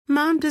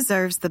Mom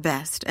deserves the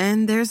best,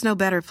 and there's no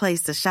better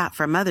place to shop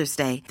for Mother's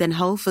Day than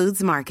Whole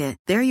Foods Market.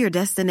 They're your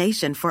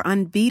destination for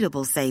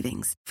unbeatable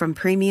savings, from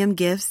premium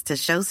gifts to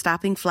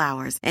show-stopping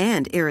flowers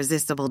and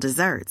irresistible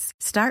desserts.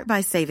 Start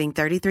by saving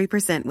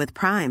 33% with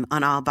Prime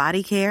on all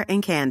body care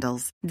and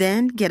candles.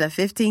 Then get a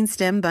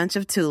 15-stem bunch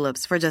of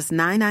tulips for just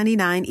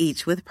 $9.99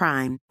 each with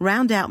Prime.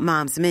 Round out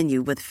Mom's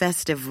menu with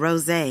festive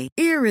rosé,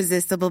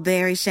 irresistible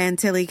berry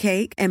chantilly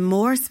cake, and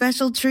more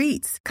special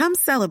treats. Come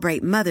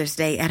celebrate Mother's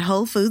Day at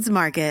Whole Foods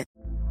Market.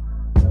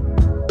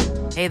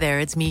 Hey there,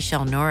 it's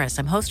Michelle Norris.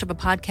 I'm host of a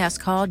podcast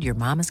called Your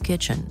Mama's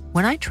Kitchen.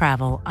 When I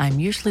travel, I'm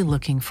usually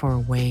looking for a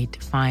way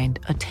to find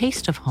a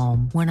taste of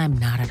home when I'm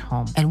not at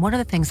home. And one of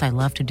the things I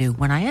love to do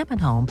when I am at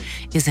home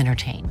is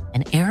entertain.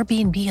 And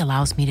Airbnb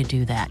allows me to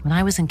do that. When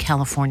I was in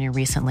California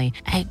recently,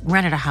 I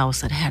rented a house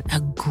that had a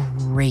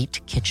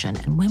great kitchen.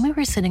 And when we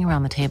were sitting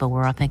around the table, we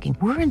were all thinking,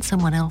 we're in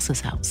someone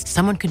else's house.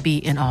 Someone could be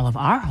in all of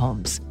our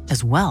homes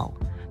as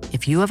well.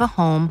 If you have a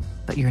home,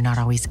 but you're not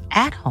always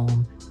at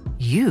home,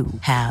 you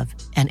have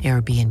an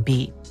Airbnb.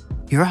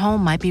 Your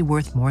home might be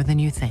worth more than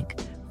you think.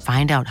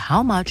 Find out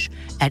how much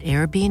at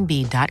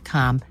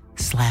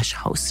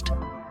airbnb.com/host.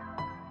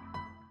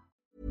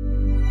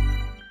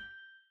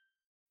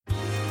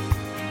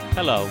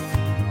 Hello,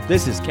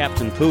 this is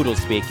Captain Poodle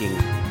speaking.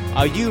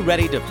 Are you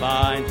ready to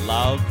find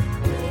love?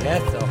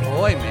 Yes,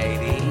 ahoy,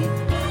 matey.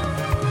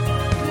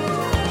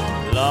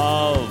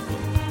 Love.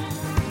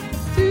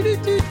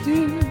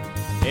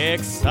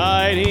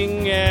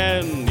 Exciting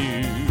and new.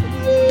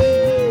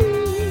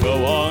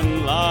 Go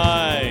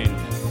online.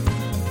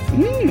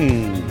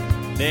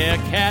 They're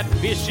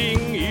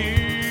catfishing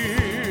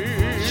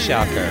you.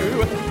 Shocker.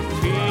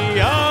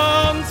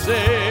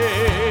 Fiancé.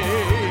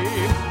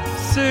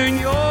 Soon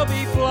you'll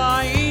be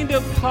flying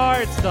to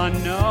parts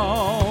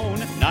unknown.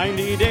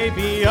 90-day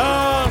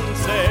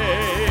fiancé.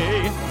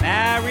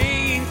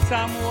 Marrying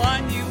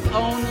someone you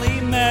only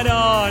met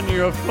on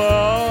your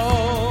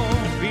phone.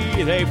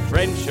 Be they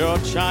French or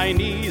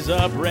Chinese,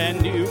 a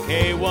brand new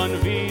K1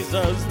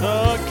 visa's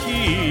the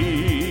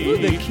key. Ooh,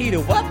 the key to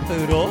what,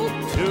 Poodle?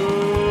 To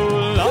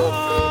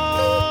love.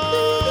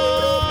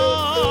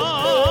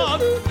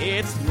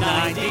 It's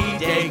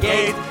 90-day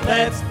gate.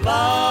 Let's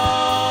love.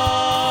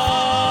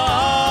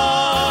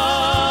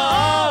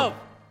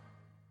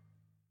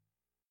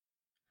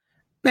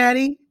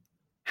 Maddie,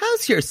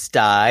 how's your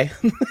sty?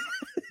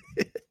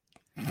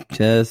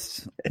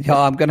 Just,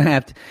 y'all, I'm going to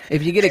have to,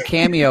 if you get a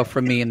cameo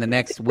from me in the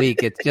next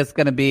week, it's just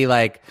going to be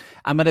like,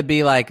 I'm going to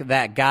be like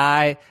that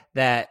guy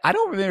that, I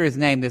don't remember his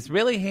name, this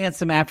really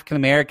handsome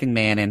African-American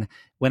man. And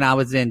when I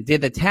was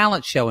did the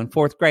talent show in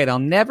 4th grade, I'll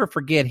never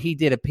forget, he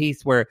did a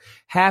piece where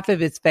half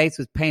of his face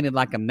was painted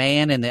like a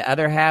man and the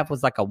other half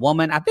was like a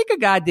woman. I think a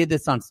guy did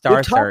this on Star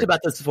We've Search. talked about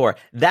this before.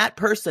 That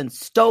person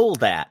stole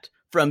that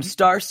from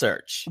Star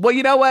Search. Well,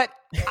 you know what?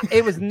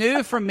 It was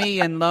new for me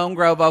in Lone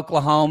Grove,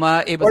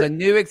 Oklahoma. It was a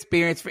new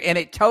experience, and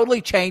it totally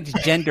changed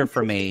gender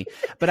for me.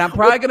 But I'm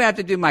probably going to have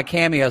to do my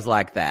cameos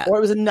like that. Or it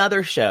was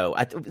another show.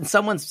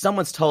 Someone's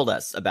told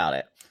us about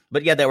it.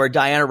 But yeah, there were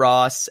Diana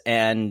Ross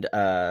and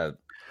Luther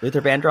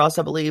Vandross,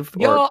 I believe,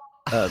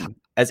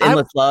 as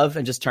Endless Love,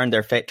 and just turned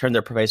their face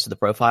to the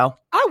profile.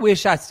 I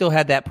wish I still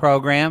had that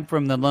program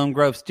from the Lone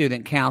Grove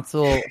Student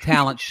Council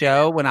talent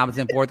show when I was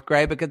in 4th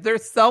grade, because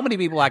there's so many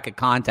people I could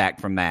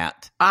contact from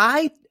that.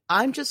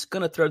 I'm just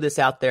going to throw this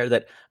out there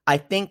that I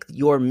think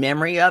your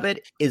memory of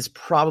it is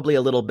probably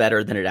a little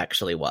better than it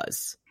actually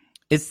was.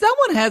 If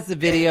someone has the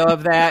video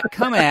of that,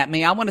 come at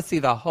me. I want to see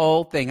the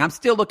whole thing. I'm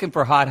still looking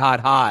for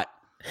hot.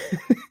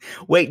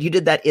 Wait, you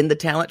did that in the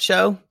talent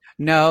show?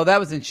 No, that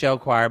was in show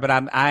choir, but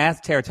I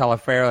asked Tara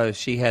Talaferro if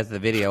she has the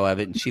video of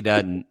it, and she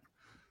doesn't.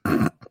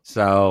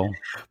 So,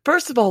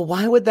 first of all,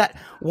 why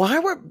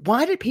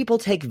did people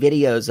take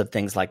videos of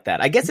things like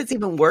that? I guess it's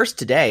even worse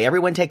today.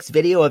 Everyone takes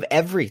video of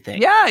everything.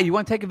 Yeah, you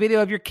want to take a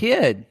video of your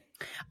kid.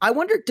 I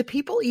wonder, do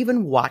people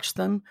even watch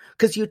them?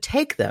 Because you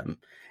take them,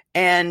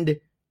 and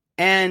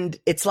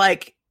it's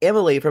like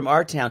Emily from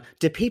our town.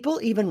 Do people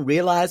even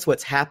realize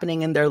what's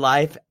happening in their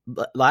lives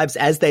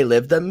as they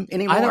live them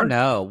anymore? I don't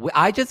know.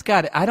 I just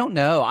got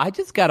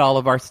all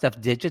of our stuff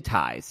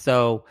digitized.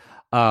 So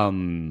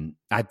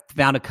I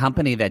found a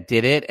company that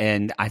did it,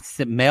 and I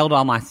mailed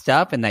all my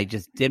stuff, and they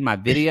just did my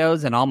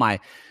videos and all my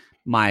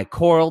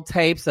choral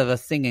tapes of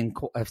us singing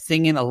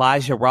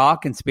Elijah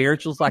Rock and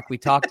spirituals like we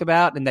talked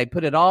about, and they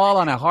put it all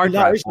on a hard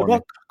drive for me.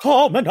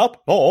 Coming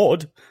up,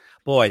 Lord.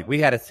 Boy, we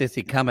had a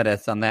sissy come at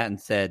us on that and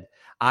said,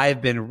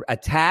 I've been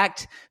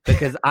attacked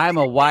because I'm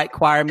a white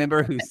choir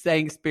member who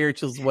sang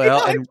spirituals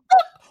well. And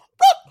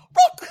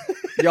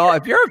y'all,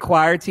 if you're a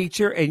choir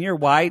teacher and you're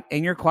white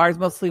and your choir's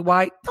mostly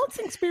white, don't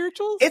sing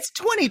spirituals. It's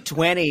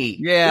 2020.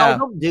 Yeah. Y'all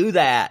don't do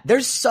that.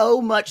 There's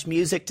so much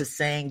music to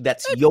sing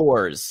that's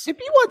yours. If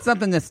you want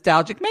something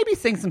nostalgic, maybe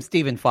sing some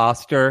Stephen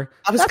Foster.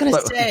 I was going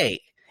to say,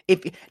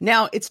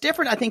 now it's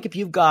different. I think if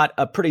you've got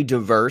a pretty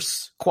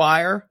diverse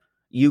choir,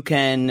 you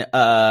can,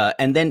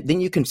 and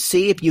then you can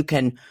see if you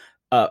can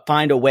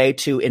find a way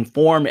to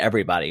inform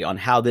everybody on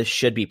how this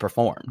should be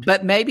performed.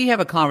 But maybe have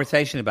a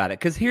conversation about it.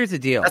 Because here's the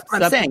deal. That's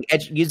what I'm saying.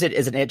 Use it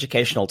as an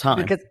educational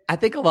time. Because I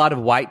think a lot of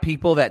white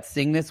people that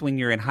sing this when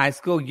you're in high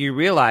school, you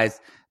realize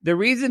the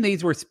reason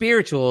these were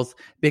spirituals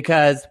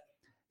because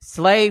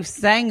slaves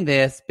sang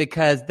this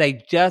because they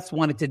just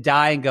wanted to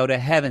die and go to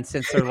heaven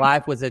since their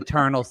life was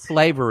eternal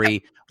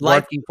slavery,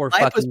 working for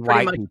fucking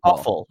white people.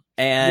 Awful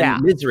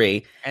and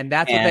misery. And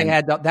that's what they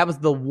had. That was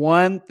the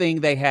one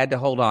thing they had to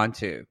hold on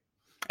to.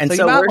 And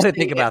so you might want to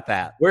think about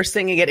that. We're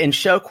singing it in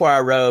show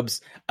choir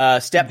robes,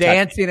 step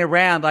dancing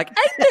around like,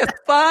 ain't this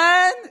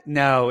fun?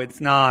 No,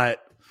 it's not.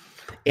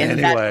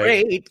 Isn't that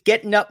great?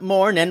 Getting up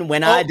morning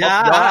when I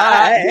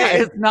die. Yeah,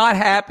 it's not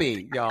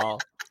happy, y'all.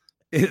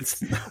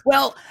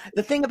 Well,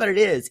 the thing about it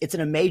is, it's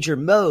in a major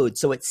mode,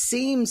 so it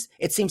seems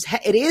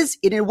it is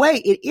in a way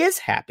it is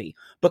happy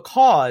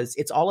because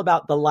it's all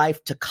about the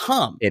life to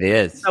come. It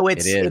is. So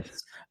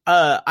it's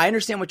I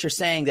understand what you're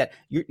saying that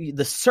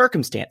the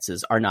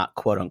circumstances are not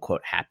quote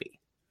unquote happy.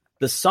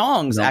 The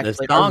songs are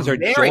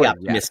very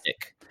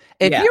optimistic.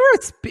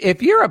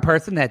 If you're a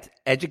person that's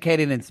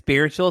educated in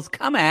spirituals,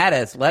 come at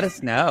us. Let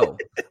us know.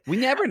 We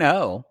never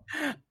know.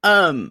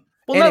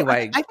 Well,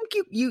 anyway, no, I think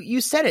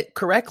you said it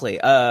correctly.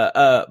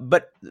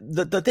 But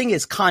the thing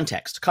is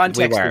context.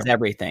 Context is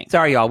everything.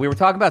 Sorry, y'all. We were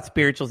talking about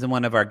spirituals in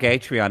one of our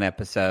Gatreon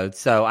episodes,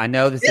 so I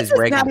know this is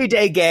regular. 90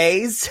 Day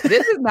Gays.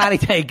 This is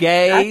 90 Day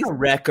Gays. That's a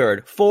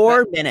record.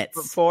 4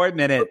 minutes. 4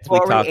 minutes.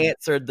 Before we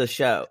answered the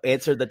show. We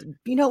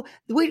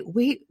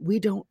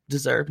don't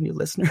deserve new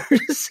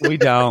listeners. We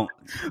don't.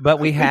 But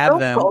we have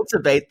them.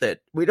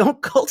 We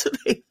don't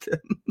cultivate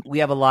them. We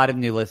have a lot of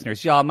new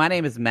listeners. Y'all, my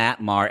name is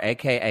Matt Marr,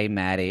 a.k.a.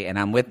 Maddie, and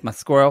I'm with my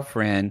squirrel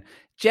friend,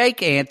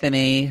 Jake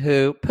Anthony,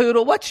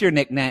 Poodle, what's your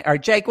nickname? Or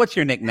Jake, what's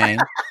your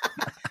nickname?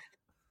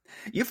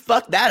 You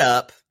fucked that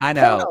up. I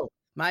know. Poodle.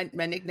 My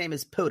nickname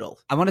is Poodle.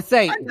 I want to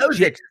say, I know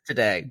Jake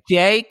today.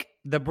 Jake,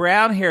 the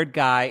brown-haired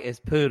guy, is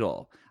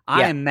Poodle.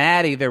 I am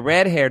Maddie, the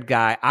red-haired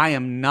guy. I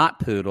am not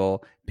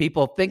Poodle.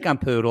 People think I'm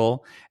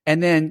Poodle.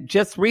 And then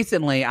just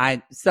recently,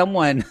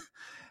 someone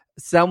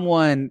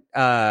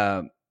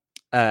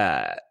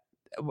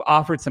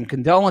offered some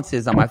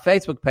condolences on my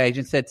Facebook page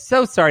and said,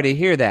 "So sorry to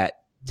hear that,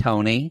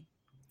 Tony."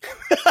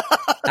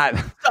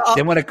 I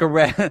didn't want to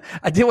correct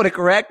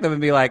them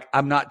and be like,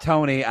 "I'm not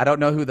Tony. I don't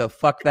know who the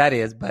fuck that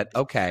is," but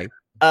okay.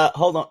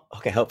 Hold on.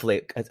 Okay,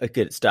 hopefully I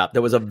could stop.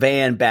 There was a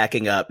van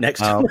backing up next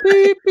to me.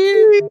 Beep,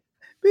 beep,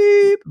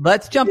 beep.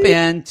 Let's jump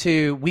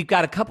into. We've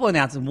got a couple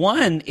announcements.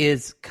 One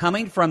is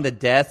coming from the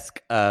desk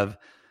of.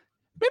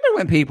 Remember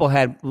when people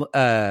had.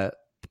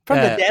 From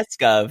the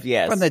desk of,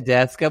 yes. From the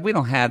desk of. We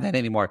don't have that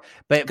anymore.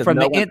 But from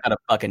no one's got a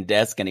fucking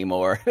desk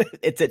anymore.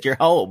 It's at your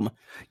home.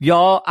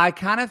 Y'all, I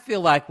kind of feel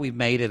like we've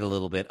made it a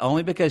little bit,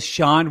 only because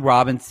Sean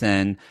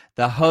Robinson,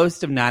 the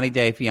host of 90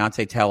 Day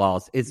Fiancé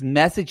Tell-Alls, is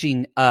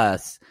messaging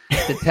us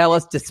to tell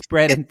us to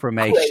spread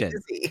information.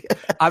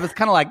 I was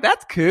kind of like,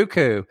 that's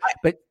cuckoo.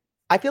 But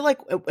I feel like,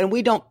 and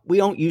we don't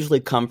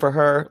usually come for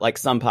her like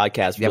some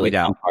podcasts really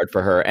come hard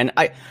for her. And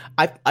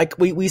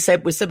we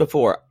said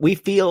before, we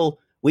feel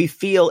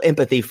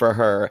empathy for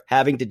her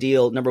having to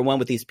deal, number one,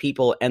 with these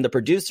people and the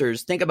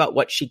producers. Think about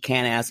what she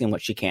can ask and what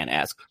she can't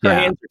ask. Her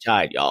hands are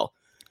tied, y'all.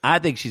 I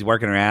think she's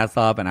working her ass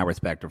off, and I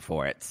respect her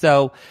for it.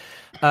 So,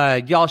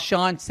 y'all,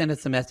 Sean sent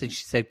us a message.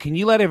 She said, can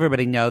you let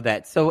everybody know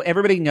that? So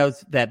everybody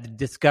knows that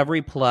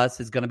Discovery Plus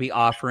is going to be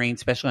offering,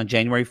 especially on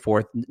January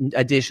 4th,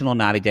 additional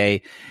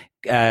 90-day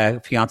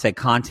fiance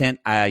content.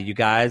 You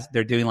guys,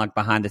 they're doing like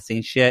behind the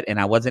scenes shit, and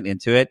I wasn't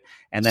into it.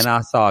 And then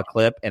I saw a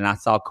clip and I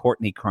saw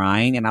Courtney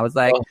crying, and I was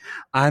like,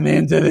 I'm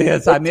into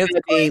this. I miss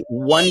it.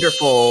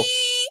 Wonderful.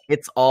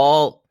 It's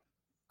all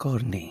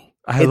Courtney.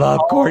 I love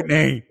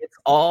Courtney. It's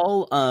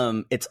all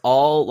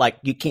like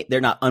you can't.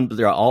 They're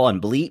all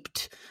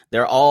unbleeped.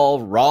 They're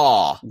all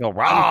raw.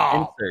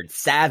 Uncensored,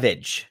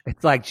 savage.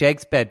 It's like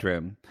Jake's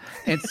bedroom.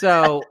 And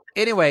so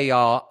anyway,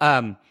 y'all.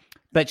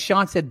 But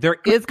Sean said there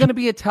is going to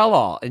be a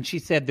tell-all, and she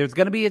said there's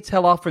going to be a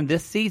tell-all from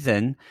this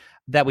season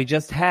that we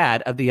just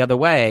had of The Other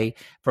Way,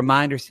 from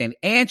my understanding.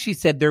 And she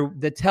said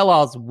the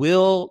tell-alls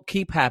will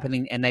keep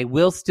happening, and they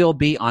will still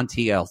be on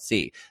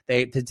TLC.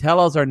 The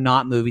tell-alls are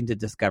not moving to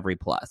Discovery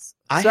Plus.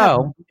 I have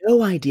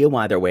no idea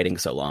why they're waiting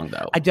so long,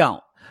 though. I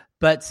don't.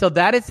 But so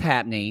that is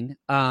happening.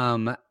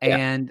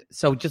 And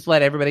so just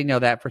let everybody know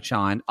that for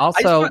Sean.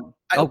 Also,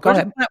 go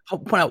ahead. I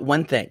point out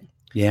one thing.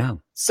 Yeah.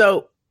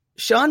 So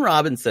Sean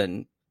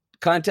Robinson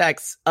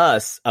contacts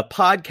us, a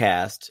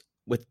podcast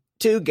with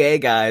two gay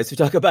guys who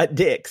talk about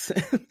dicks,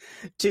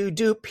 to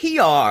do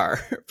PR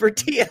for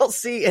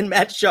TLC and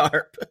Matt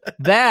Sharp.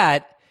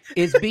 That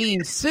is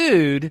being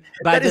sued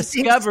by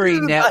Discovery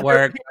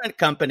Network,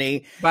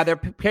 by their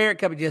parent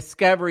company,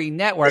 Discovery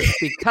Network,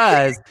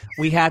 because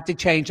we have to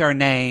change our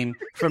name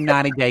from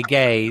 90 Day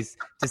Gays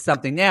to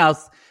something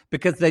else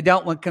because they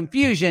don't want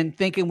confusion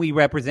thinking we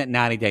represent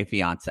 90 Day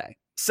Fiancé.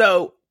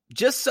 So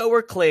just so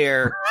we're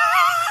clear,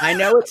 I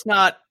know it's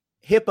not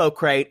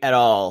hypocritical at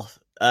all.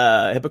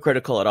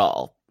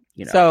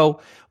 You know.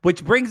 So,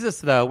 which brings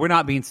us though, we're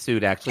not being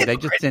sued. Actually,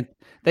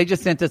 They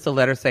just sent us a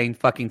letter saying,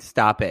 fucking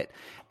stop it.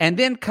 And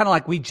then kind of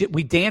like we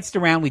danced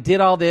around. We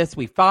did all this.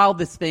 We filed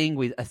this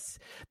thing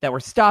that we're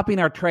stopping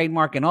our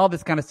trademark and all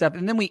this kind of stuff.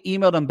 And then we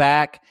emailed them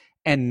back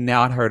and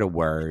not heard a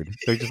word.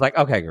 They're just like,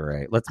 okay,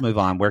 great. Let's move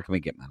on. Where can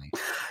we get money?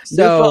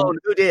 So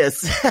who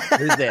dis?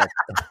 Who's this?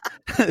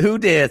 Who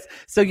dis?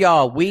 So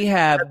y'all,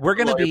 we're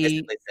going to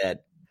be...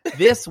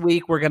 This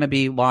week we're going to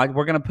be live.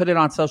 We're going to put it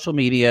on social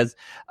medias.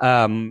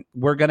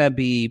 We're going to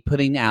be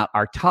putting out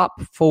our top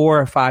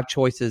 4 or 5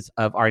 choices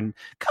of our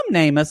Come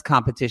Name Us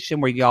competition,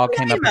 where y'all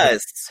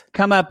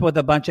come up with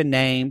a bunch of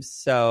names.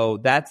 So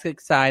that's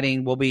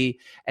exciting.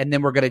 And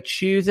then we're going to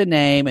choose a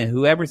name, and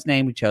whoever's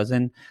name we've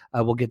chosen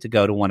will get to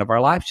go to one of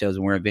our live shows,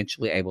 and we're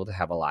eventually able to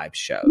have a live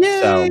show.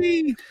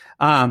 Yay! So,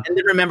 and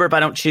then remember, if I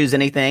don't choose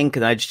anything,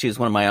 because I just choose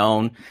one of my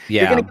own,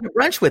 you're going to get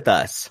brunch with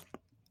us.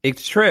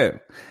 It's true.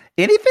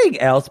 Anything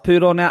else,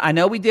 Poodle? Now, I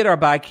know we did our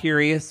Bi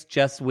Curious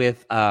just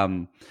with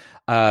Real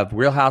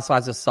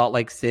Housewives of Salt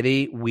Lake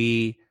City.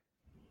 We're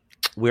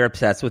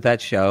obsessed with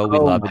that show. We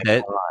loved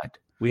it. God.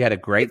 We had a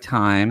great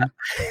time.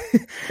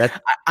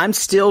 I'm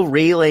still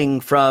reeling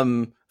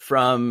from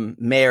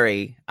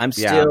Mary. I'm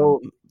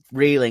still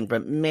reeling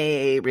from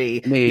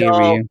Mary.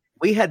 No,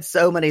 we had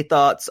so many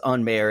thoughts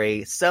on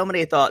Mary, so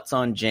many thoughts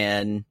on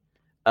Jen.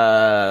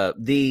 A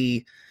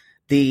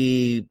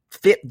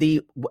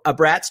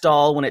Bratz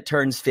doll when it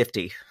turns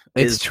 50.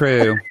 It's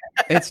true.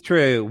 It's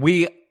true.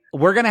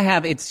 We're gonna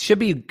have, it should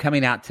be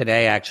coming out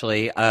today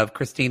actually, of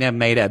Christina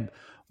made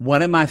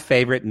one of my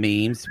favorite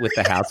memes with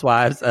the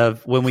Housewives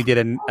of when we did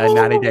a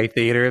 90-day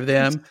theater of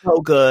them.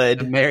 So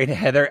good. Married to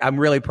Heather. I'm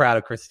really proud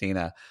of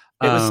Christina.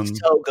 It was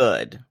so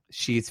good.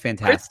 She's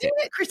fantastic.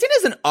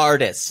 Christina's an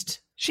artist.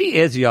 She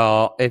is,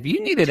 y'all. If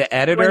you needed an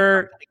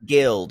editor,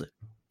 guild.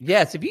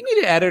 Yes, if you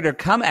need an editor,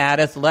 come at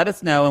us, let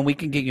us know, and we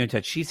can get you in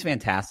touch. She's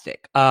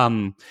fantastic.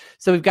 So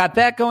we've got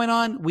that going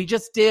on. We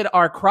just did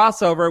our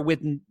crossover with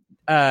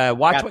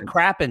Watch What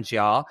Crappens,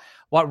 y'all.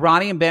 What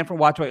Ronnie and Ben from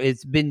Watch What,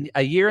 it's been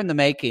a year in the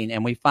making,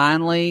 and we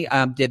finally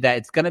did that.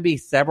 It's going to be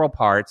several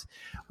parts.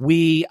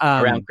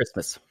 Around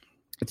Christmas.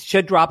 It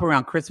should drop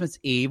around Christmas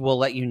Eve. We'll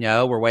let you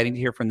know. We're waiting to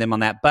hear from them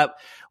on that. But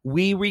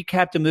we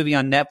recapped a movie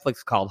on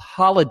Netflix called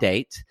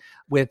Holiday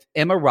with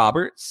Emma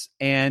Roberts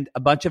and a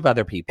bunch of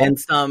other people. And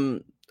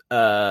some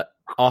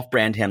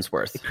off-brand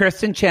Hemsworth.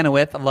 Kristen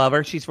Chenoweth, I love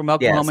her. She's from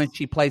Oklahoma, and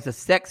she plays a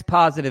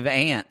sex-positive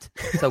aunt.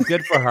 So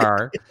good for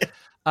her.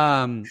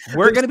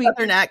 We're going to be...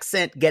 Southern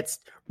accent gets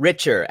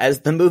richer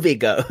as the movie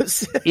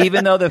goes.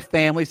 Even though the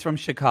family's from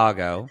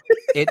Chicago,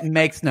 it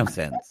makes no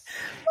sense.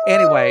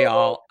 Anyway,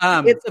 y'all.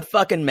 It's a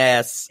fucking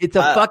mess. It's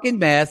a fucking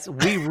mess.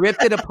 We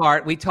ripped it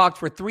apart. We talked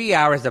for 3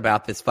 hours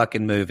about this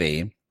fucking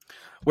movie.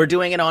 We're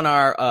doing it on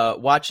our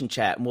Watch and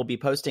Chat, and we'll be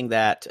posting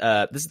that.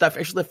 This is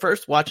actually the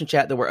first Watch and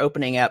Chat that we're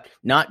opening up,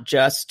 not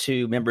just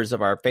to members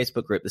of our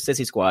Facebook group, the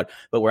Sissy Squad,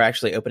 but we're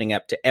actually opening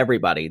up to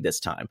everybody this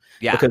time.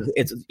 Yeah. Because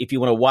it's if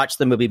you want to watch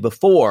the movie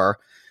before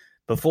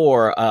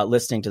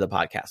listening to the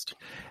podcast.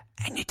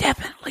 And you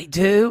definitely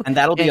do. And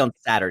that'll be on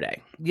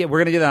Saturday. Yeah, we're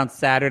going to do that on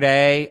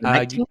Saturday.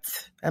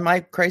 19th? Am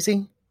I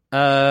crazy?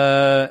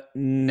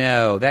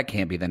 No, that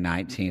can't be the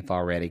 19th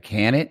already,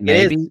 can it?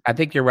 Maybe. It is. I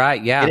think you're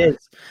right. Yeah. It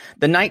is.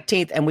 The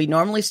 19th, and we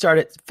normally start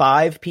at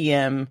 5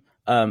 p.m.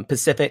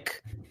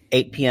 Pacific,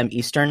 8 p.m.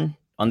 Eastern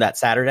on that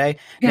Saturday.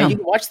 Yeah. Now, you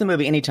can watch the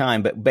movie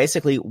anytime, but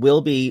basically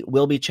we'll be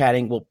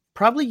chatting. We'll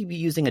probably be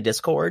using a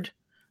Discord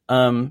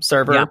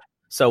server. Yeah.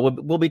 So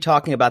we'll be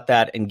talking about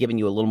that and giving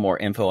you a little more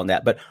info on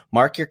that. But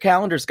mark your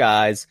calendars,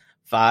 guys.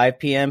 5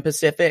 p.m.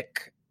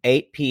 Pacific,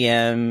 8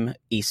 p.m.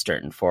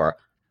 Eastern for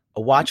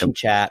a Watch and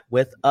Chat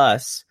with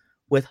us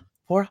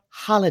for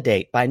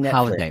Holiday by Netflix.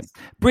 Holiday.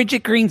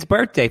 Bridget Green's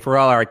birthday for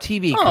all our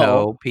TV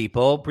Co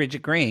people.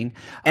 Bridget Green.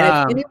 And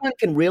if anyone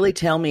can really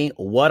tell me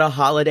what a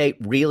holiday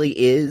really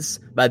is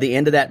by the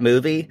end of that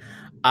movie,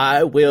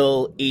 I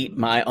will eat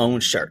my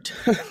own shirt.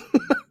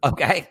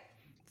 Okay.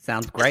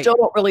 Sounds great. I still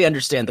don't really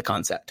understand the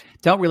concept.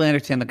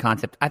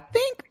 I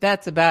think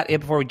that's about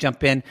it before we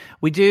jump in.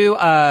 We do,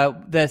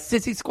 the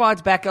Sissy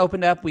Squad's back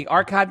opened up. We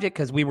archived it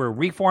because we were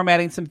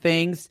reformatting some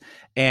things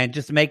and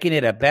just making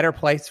it a better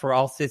place for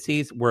all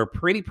sissies. We're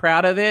pretty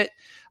proud of it.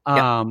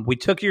 We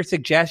took your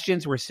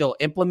suggestions. We're still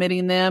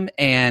implementing them.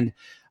 And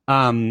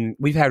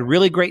we've had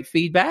really great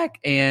feedback.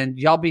 And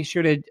y'all be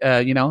sure to,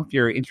 if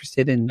you're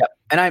interested in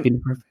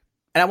being perfect.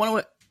 And I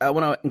want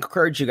to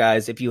encourage you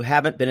guys, if you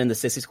haven't been in the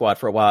Sissy Squad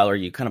for a while, or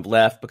you kind of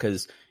left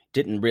because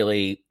didn't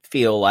really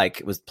feel like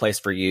it was the place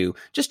for you,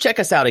 just check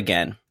us out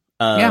again.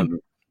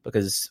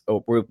 Because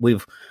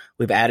we've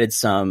added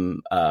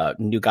some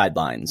new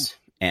guidelines,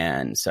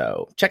 and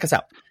so check us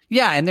out.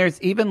 Yeah, and there's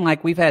even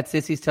we've had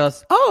sissies tell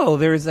us,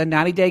 there's a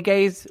 90 Day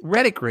Gays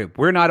Reddit group.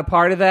 We're not a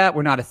part of that.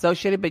 We're not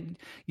associated, but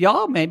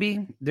y'all, maybe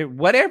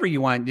whatever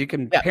you want. You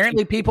can. Yeah,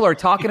 apparently, people are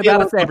talking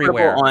about us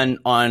everywhere. On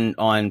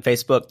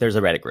Facebook, there's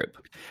a Reddit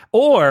group.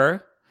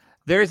 Or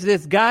there's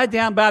this guy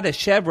down by the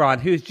Chevron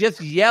who's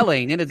just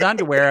yelling in his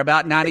underwear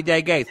about 90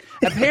 Day Gays.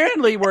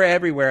 Apparently, we're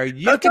everywhere.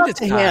 You Go can talk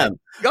to him.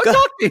 Go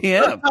talk to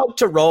him. Go talk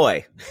to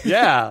Roy.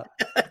 Yeah.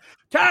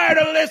 Tired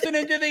of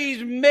listening to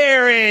these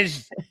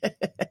marriage.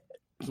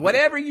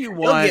 Whatever you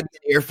want. Don't give me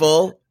an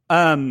earful.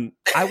 I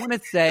want to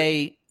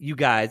say, you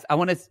guys,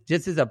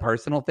 just as a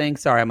personal thing,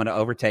 sorry, I'm going to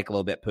overtake a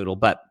little bit, Poodle,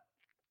 but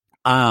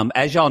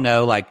as y'all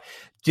know, like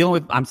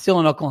I'm still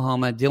in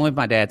Oklahoma, dealing with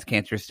my dad's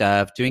cancer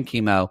stuff, doing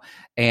chemo,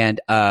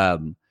 and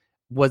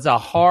was a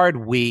hard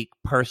week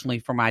personally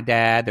for my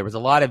dad. There was a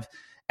lot of,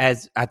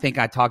 as I think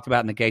I talked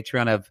about in the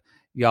Gatron of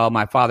y'all,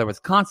 my father was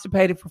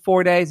constipated for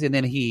 4 days, and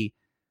then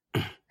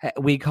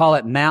we call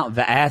it Mount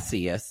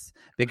Vasius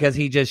because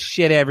he just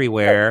shit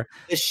everywhere.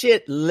 The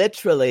shit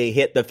literally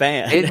hit the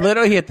fan. It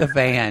literally hit the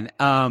fan.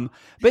 But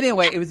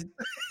anyway, it was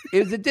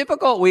a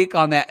difficult week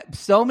on that.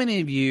 So many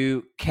of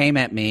you came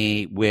at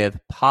me with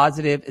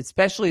positive,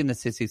 especially in the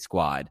Sissy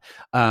Squad,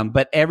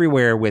 but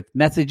everywhere with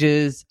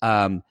messages.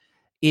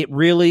 It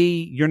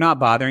really, you're not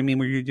bothering me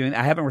when you're doing.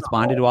 I haven't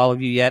responded to all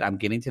of you yet. I'm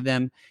getting to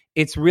them.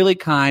 It's really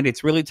kind.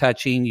 It's really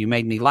touching. You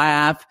made me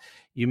laugh.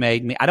 You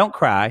made me. I don't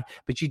cry,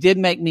 but you did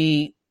make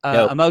me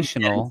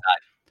emotional.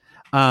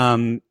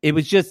 It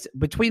was just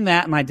between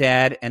that and my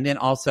dad, and then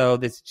also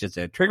this is just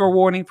a trigger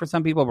warning for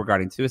some people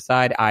regarding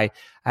suicide. I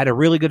had a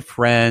really good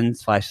friend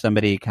 /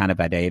 somebody kind of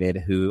I dated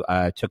who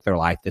took their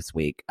life this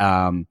week.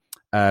 A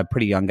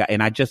pretty young guy,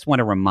 and I just want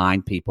to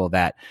remind people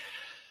that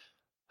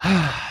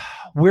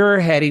we're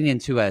heading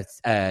into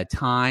a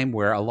time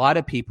where a lot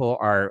of people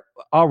are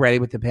already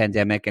with the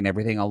pandemic and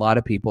everything. A lot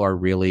of people are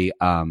really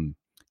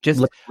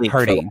just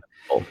hurting,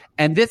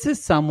 and this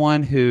is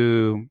someone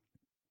who.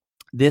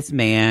 This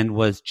man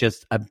was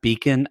just a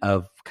beacon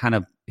of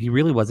he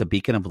really was a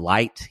beacon of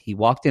light. He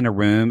walked in a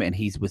room and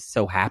he was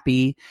so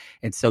happy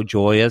and so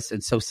joyous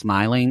and so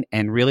smiling.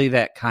 And really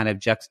that kind of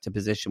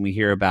juxtaposition we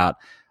hear about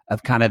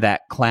of kind of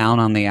that clown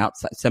on the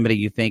outside, somebody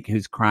you think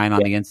who's crying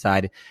on the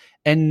inside.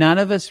 And none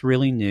of us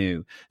really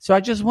knew. So I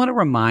just want to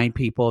remind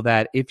people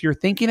that if you're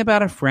thinking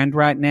about a friend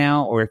right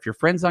now, or if your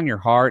friend's on your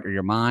heart or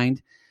your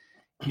mind,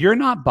 you're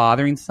not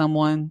bothering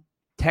someone,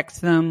 text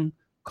them,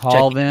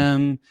 call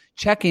them,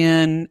 check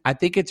in. I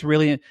think it's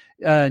really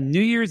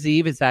New Year's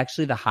Eve is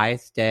actually the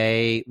highest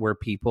day where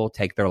people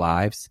take their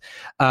lives.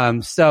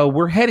 So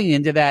we're heading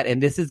into that,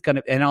 and this is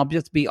and I'll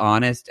just be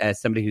honest, as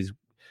somebody who's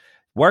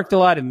worked a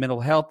lot in mental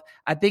health,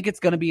 I think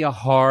it's going to be a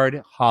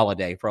hard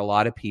holiday for a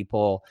lot of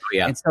people. Oh,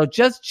 yeah. And so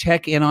just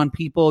check in on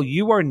people.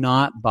 You are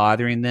not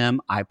bothering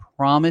them. I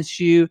promise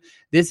you,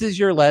 this is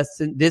your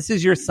lesson. This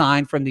is your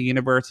sign from the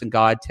universe and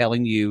God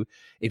telling you,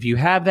 if you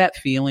have that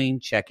feeling,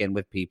 check in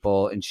with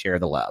people and share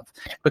the love.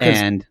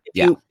 Because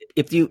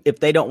if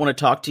they don't want to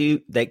talk to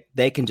you,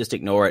 they can just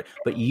ignore it.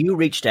 But you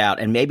reached out,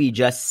 and maybe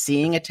just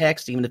seeing a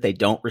text, even if they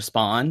don't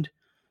respond,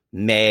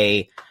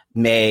 may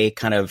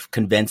kind of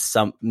convince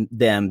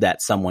them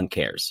that someone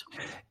cares.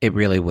 It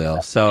really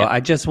will. So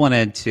I just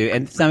wanted to,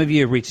 and some of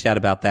you have reached out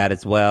about that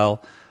as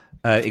well,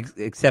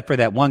 except for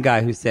that one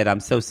guy who said,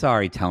 "I'm so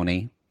sorry,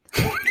 Tony."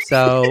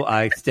 So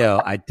I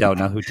don't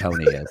know who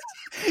Tony is.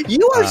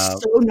 You are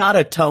so not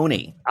a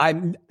Tony. I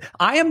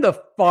am the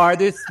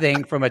farthest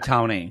thing from a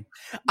Tony.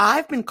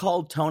 I've been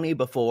called Tony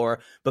before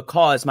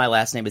because my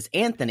last name is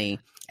Anthony,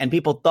 and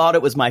people thought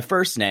it was my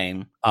first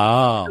name.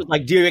 Oh.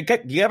 Like, do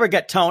you ever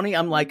get Tony?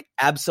 I'm like,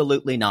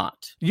 absolutely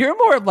not. You're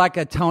more like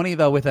a Tony,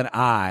 though, with an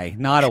I,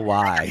 not a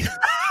Y.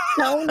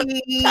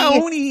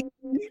 Tony.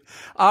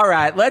 All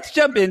right, let's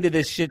jump into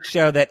this shit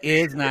show that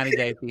is 90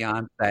 Day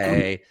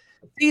Fiancé.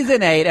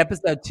 Season 8,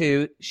 episode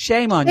 2.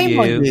 Shame on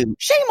you.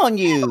 Shame on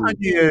you. Shame on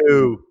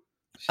you.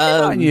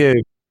 Shame on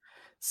you.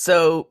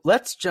 So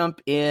let's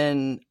jump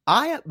in.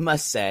 I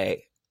must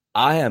say,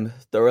 I am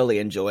thoroughly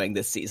enjoying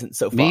this season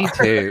so far. Me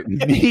too.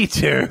 Me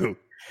too.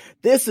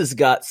 This has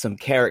got some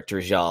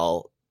characters,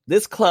 y'all.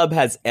 This club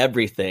has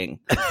everything.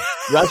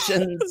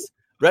 Russian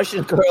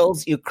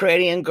girls,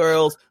 Ukrainian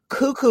girls,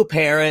 cuckoo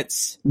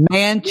parents,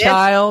 man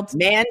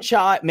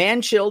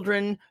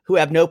children who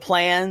have no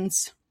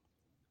plans.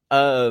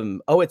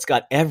 It's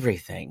got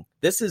everything.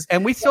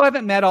 And we still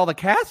haven't met all the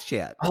cast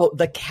yet. Oh,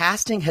 the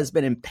casting has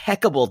been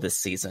impeccable this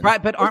season.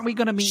 Right, but aren't we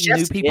going to meet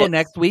new people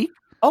next week?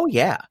 Oh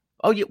yeah.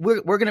 Oh yeah,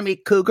 we're going to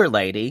meet Cougar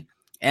Lady,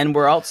 and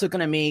we're also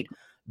going to meet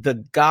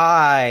the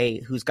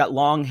guy who's got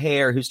long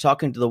hair who's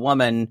talking to the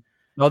woman.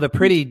 Oh, the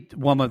pretty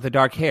woman with the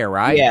dark hair,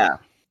 right? Yeah.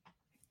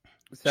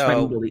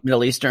 So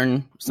Middle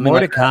Eastern. More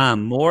to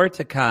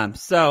come.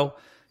 So,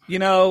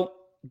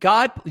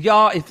 God,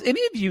 y'all, if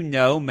any of you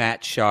know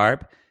Matt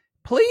Sharp,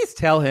 please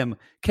tell him,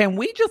 can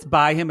we just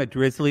buy him a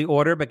Drizzly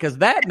order? Because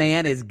that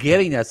man is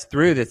getting us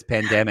through this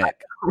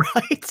pandemic.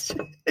 Right.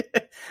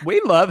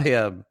 We love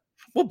him.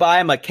 We'll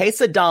buy him a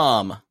case of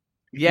Dom.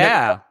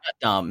 Yeah.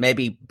 Dom,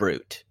 maybe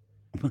Brute.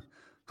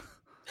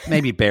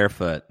 Maybe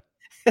Barefoot.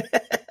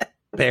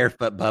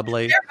 Barefoot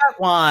bubbly.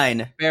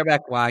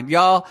 Bareback wine.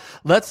 Y'all,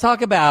 let's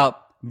talk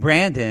about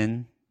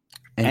Brandon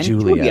and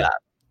Julia.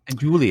 And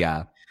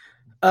Julia.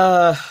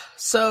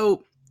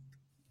 So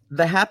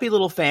the happy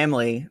little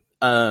family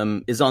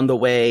is on the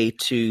way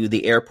to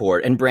the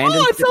airport, and Brandon.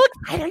 Oh, I'm so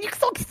excited! Are you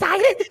so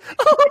excited?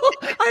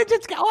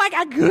 I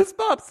got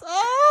goosebumps.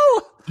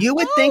 Oh, you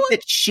would think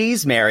that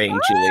she's marrying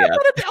Julia.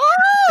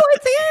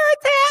 It's here!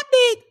 It's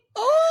happening!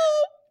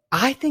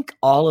 I think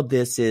all of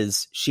this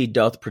is she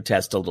doth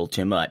protest a little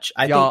too much.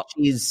 I think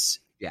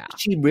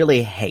she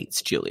really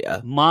hates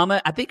Julia.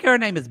 Mama, I think her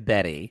name is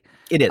Betty.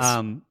 It is.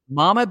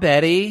 Mama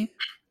Betty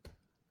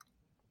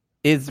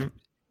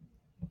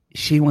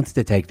she wants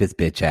to take this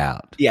bitch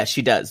out. Yeah,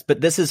 she does.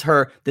 But this is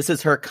her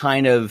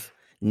kind of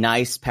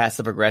nice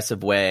passive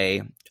aggressive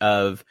way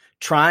of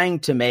trying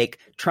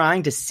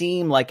to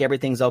seem like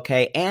everything's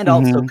okay and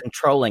also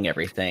controlling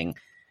everything.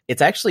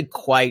 It's actually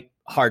quite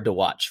hard to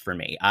watch for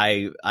me.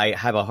 I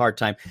have a hard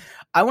time.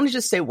 I want to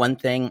just say one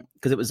thing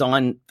because it was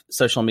on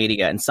social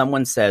media and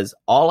someone says,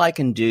 all I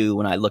can do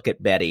when I look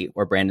at Betty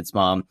or Brandon's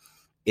mom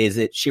is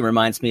she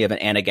reminds me of an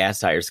Anna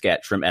Gasteyer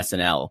sketch from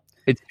SNL.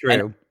 It's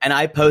true. And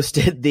I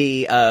posted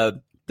the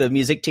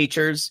music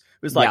teachers.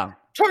 It was like,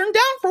 turn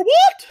down for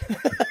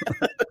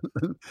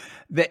what?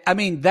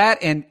 That,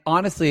 and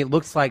honestly,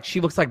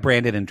 she looks like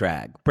Brandon in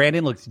drag.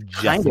 Brandon looks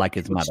just like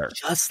his mother.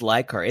 Just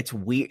like her. It's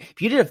weird.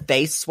 If you did a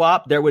face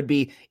swap, you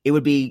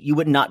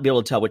would not be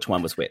able to tell which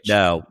one was which.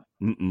 No.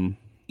 Mm-mm.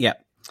 Yeah.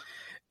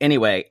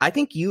 Anyway, I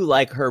think you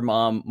like her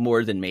mom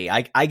more than me.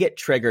 I get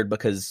triggered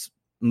because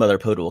Mother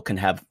Poodle can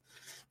have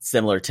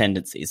similar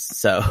tendencies.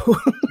 So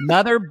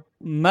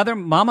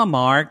Mama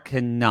Mar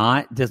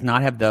does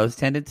not have those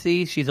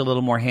tendencies. She's a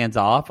little more hands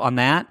off on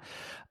that.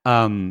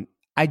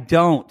 I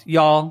don't,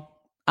 y'all.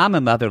 I'm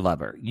a mother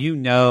lover. You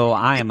know,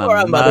 I am a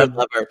mother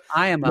lover.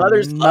 I am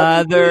Mothers a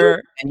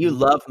mother, and you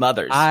love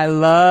mothers. I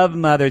love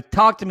mothers.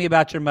 Talk to me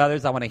about your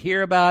mothers. I want to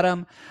hear about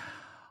them.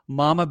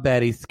 Mama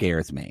Betty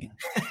scares me.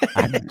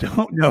 I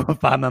don't know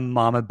if I'm a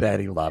Mama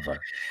Betty lover.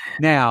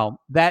 Now,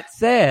 that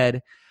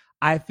said,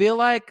 I feel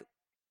like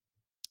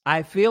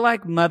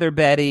Mother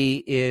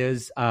Betty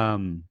is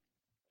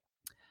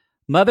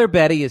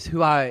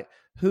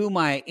who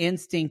my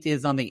instinct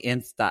is on the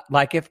inside.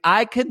 Like if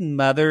I could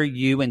mother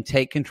you and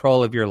take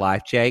control of your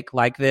life, Jake,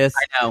 like this.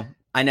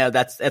 I know.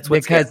 That's what's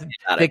because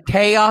the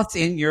chaos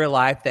in your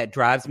life that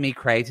drives me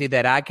crazy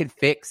that I could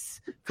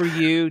fix for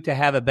you to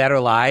have a better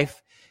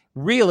life.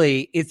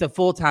 Really, it's a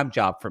full-time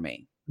job for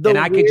me.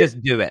 I could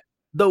just do it.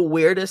 The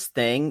weirdest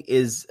thing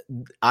is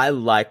I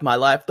like my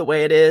life the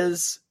way it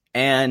is.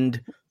 But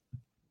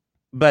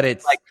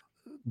it's like,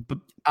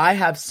 I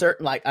have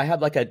certain, like, I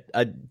have like I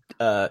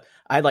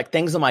had like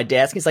things on my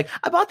desk. He's like,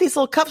 I bought these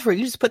little cups for you.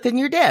 You just put them in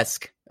your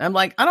desk. And I'm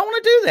like, I don't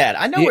want to do that.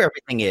 I know where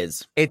everything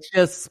is. It's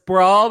just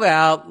sprawled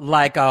out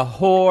like a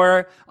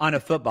whore on a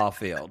football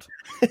field.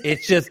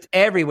 It's just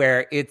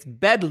everywhere. It's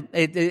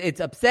it's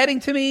upsetting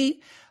to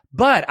me.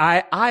 But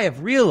I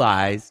have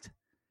realized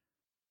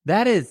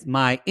that is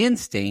my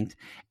instinct.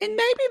 And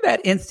maybe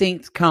that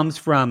instinct comes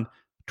from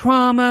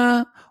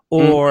trauma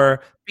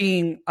or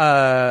being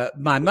my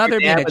mother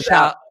being a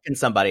child and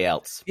somebody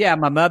else. Yeah,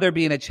 my mother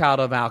being a child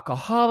of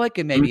alcoholic,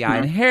 and maybe I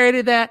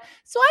inherited that.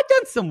 So I've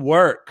done some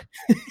work.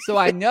 So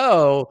I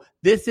know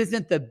this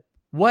isn't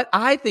what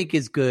I think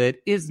is good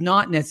is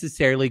not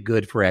necessarily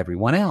good for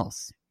everyone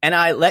else. And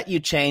I let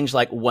you change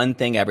like one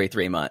thing every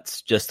 3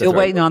 months. Just still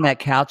waiting on that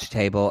couch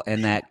table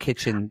and that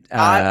kitchen.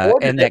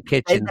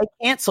 They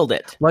canceled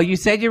it. Well, you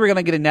said you were going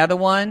to get another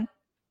one.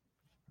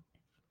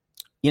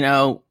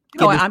 I'm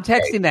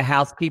texting the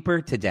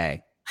housekeeper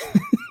today.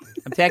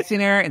 I'm texting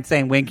her and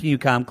saying, when can you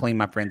come clean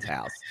my friend's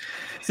house?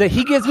 So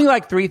he gives me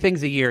like 3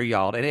 things a year,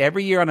 y'all. And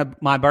every year on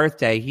my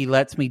birthday, he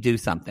lets me do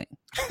something.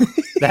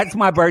 That's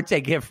my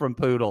birthday gift from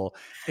Poodle.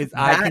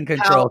 I can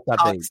control how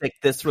something. Toxic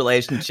this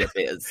relationship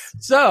is.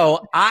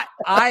 So I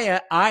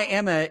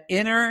am an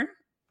inner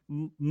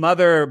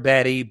Mother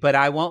Betty, but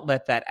I won't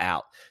let that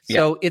out.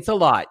 So it's a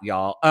lot,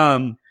 y'all.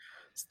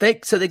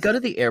 So they go to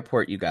the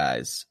airport, you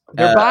guys.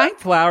 They're buying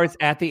flowers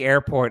at the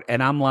airport,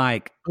 and I'm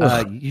like,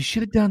 you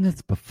should have done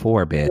this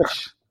before,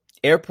 bitch.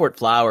 Airport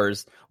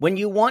flowers. When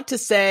you want to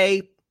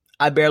say,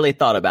 I barely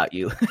thought about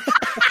you.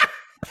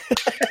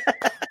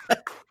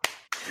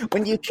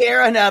 When you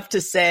care enough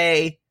to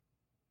say,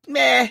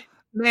 meh.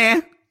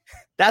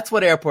 That's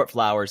what airport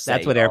flowers say.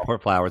 That's what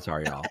airport flowers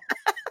are, y'all.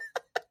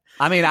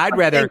 I mean, I'd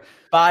rather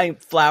buy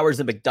flowers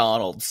at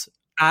McDonald's.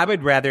 I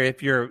would rather I'd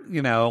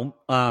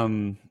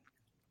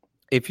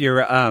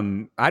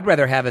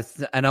rather have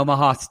an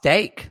Omaha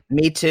steak.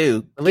 Me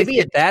too. At least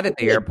get that at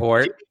the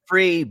airport.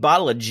 Free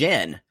bottle of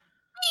gin.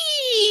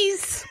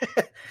 Please.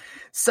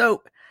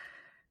 So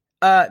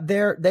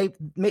they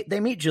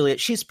meet Juliet.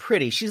 She's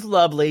pretty. She's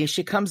lovely.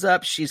 She comes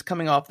up. She's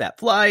coming off that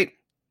flight.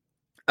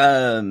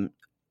 And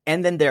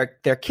then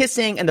they're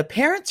kissing, and the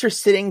parents are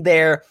sitting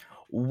there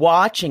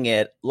watching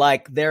it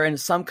like they're in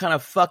some kind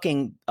of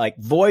fucking like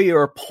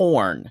voyeur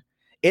porn.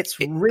 It's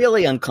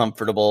really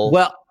uncomfortable.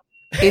 Well,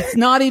 it's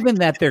not even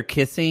that they're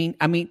kissing.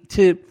 I mean,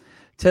 to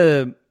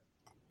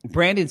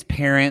Brandon's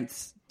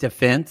parents'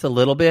 defense a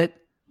little bit.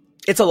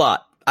 It's a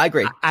lot. I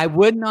agree. I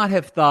would not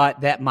have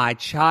thought that my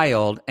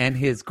child and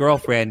his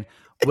girlfriend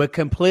would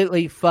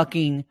completely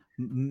fucking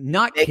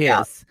not make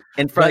kiss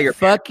in front of your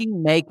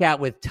fucking make out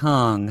with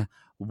tongue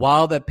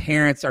while the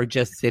parents are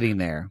just sitting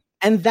there.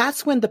 And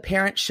that's when the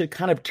parents should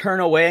kind of turn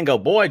away and go,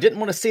 boy, I didn't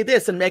want to see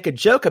this, and make a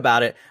joke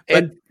about it.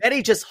 But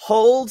Betty just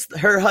holds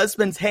her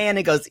husband's hand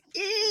and goes,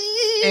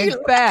 In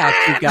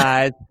fact, you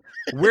guys,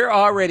 we're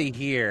already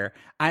here.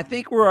 I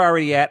think we're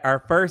already at our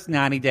first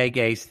 90-Day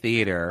Gays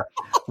Theater,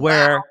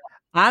 where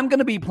I'm going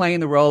to be playing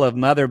the role of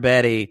Mother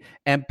Betty,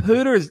 and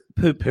Poodle's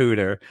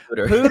gonna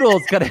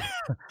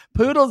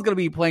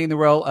be playing the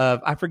role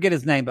of, I forget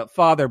his name, but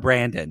Father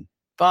Brandon.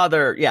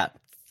 Father, yeah.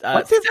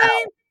 What's his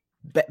name?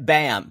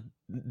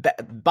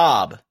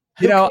 Bob.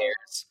 Who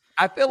cares?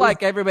 I feel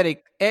like everybody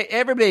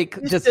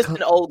He's just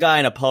an old guy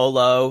in a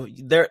polo.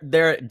 They're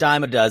a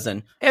dime a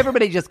dozen.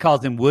 Everybody just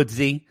calls him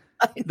Woodsy.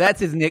 That's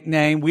his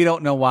nickname. We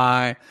don't know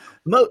why.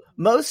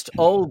 Most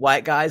old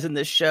white guys in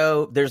this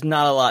show, there's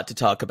not a lot to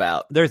talk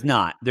about. There's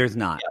not.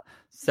 Yeah.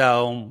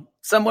 So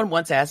someone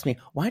once asked me,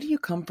 "Why do you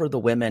come for the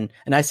women?"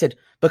 And I said,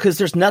 "Because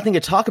there's nothing to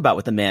talk about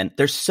with the men.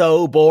 They're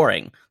so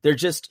boring. They're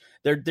just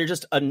a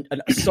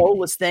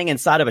soulless thing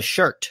inside of a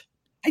shirt."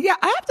 Yeah,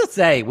 I have to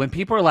say, when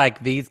people are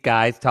like, these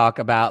guys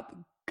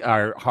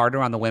are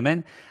harder on the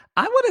women,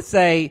 I want to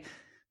say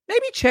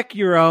maybe check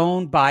your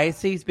own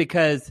biases,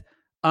 because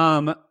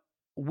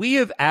we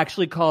have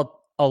actually called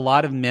a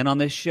lot of men on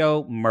this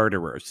show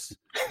murderers.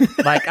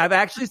 Like, I've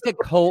actually said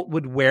Colt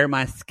would wear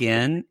my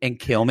skin and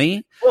kill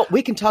me. Well,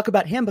 we can talk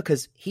about him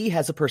because he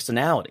has a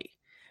personality.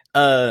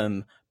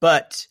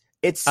 But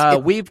it's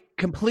we've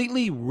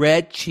completely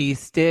red cheese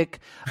stick.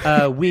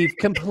 We've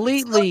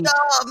completely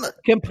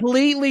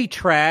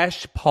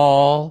trashed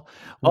Paul.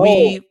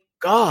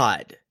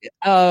 God.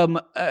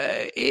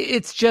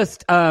 It's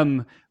just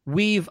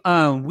we've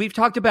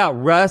talked about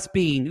Russ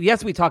being,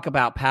 yes, we talk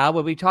about Pal,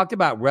 but we talked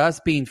about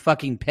Russ being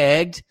fucking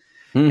pegged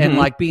and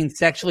like being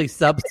sexually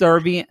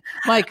subservient.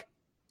 Like,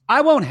 I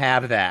won't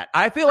have that.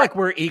 I feel like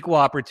we're equal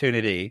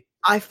opportunity.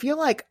 I feel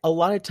like a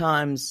lot of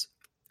times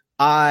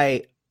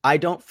I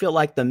don't feel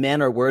like the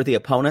men are worthy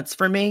opponents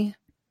for me.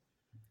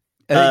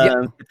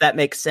 If that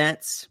makes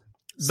sense.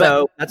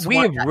 So that's we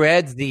have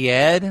read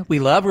Zied. We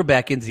love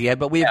Rebecca and Zied,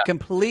 but we have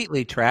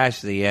completely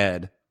trashed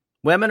Zied.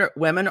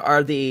 Women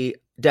are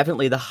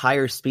definitely the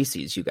higher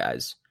species, you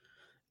guys.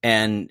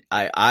 And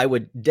I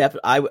would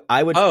I'd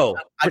go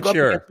up against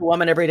a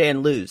woman every day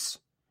and lose.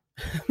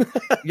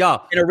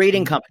 Y'all, in a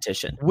reading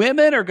competition.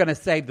 Women are going to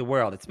save the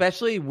world,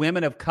 especially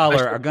women of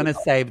color are going to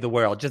save the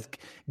world. Just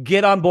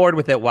get on board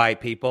with it,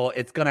 white people.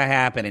 It's going to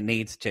happen. It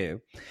needs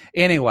to.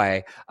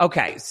 Anyway,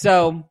 okay,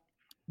 so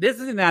this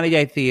is a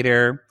 90-Day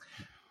Theater.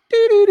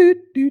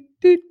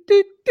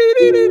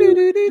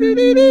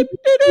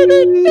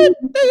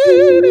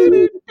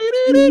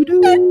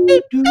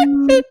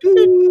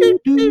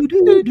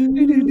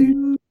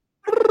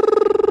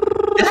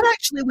 That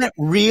actually went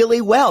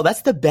really well.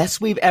 That's the best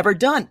we've ever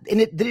done. And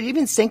did it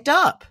even synced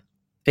up?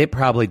 It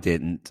probably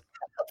didn't.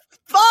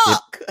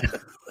 Fuck!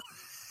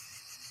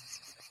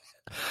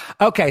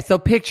 Okay, so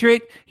picture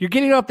it. You're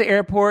getting off the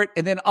airport,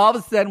 and then all of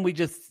a sudden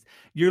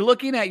you're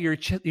looking at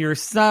your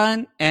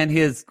son and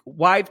his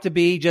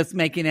wife-to-be just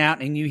making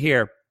out, and you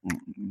hear...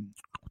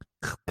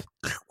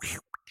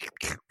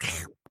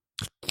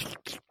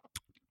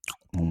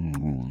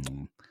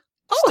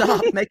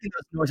 Stop making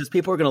those noises.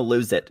 People are going to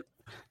lose it.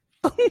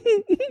 Oh,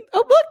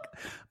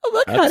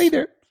 look, honey.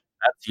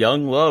 That's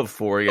young love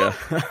for you.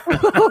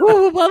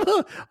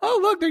 Oh,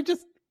 look,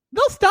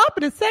 they'll stop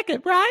in a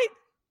second, right?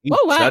 He's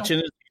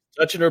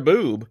touching her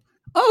boob.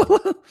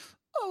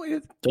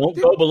 Don't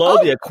go below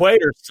the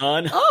equator,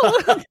 son.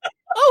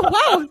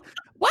 Wow.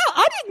 Wow,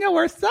 I didn't know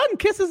her son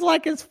kisses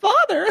like his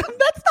father.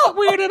 That's not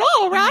weird at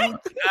all, right?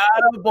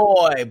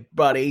 Attaboy,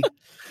 buddy.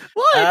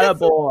 Well,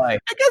 Attaboy.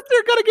 I guess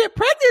they're going to get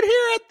pregnant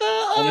here at the...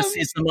 I want to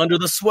see some under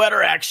the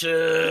sweater action.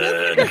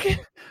 Right here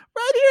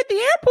at the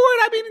airport.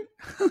 I mean,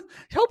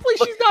 hopefully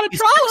she's not a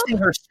trollop.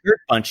 Her skirt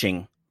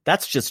bunching.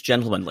 That's just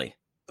gentlemanly.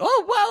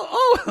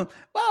 Wow,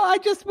 I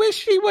just wish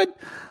she would...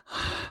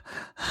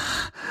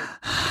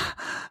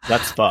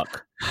 Let's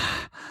fuck.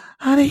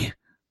 Honey,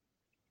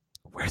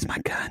 where's my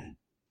gun?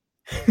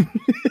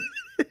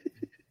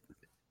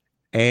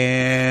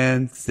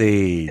 And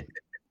see.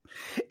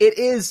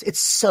 It's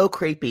so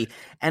creepy.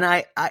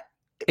 And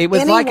it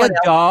was like a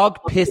dog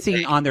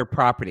pissing on their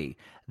property.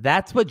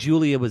 That's what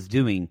Julia was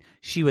doing.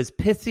 She was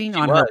pissing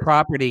on her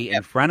property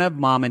in front of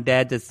mom and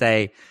dad to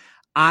say,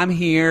 I'm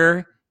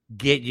here,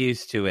 get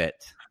used to it.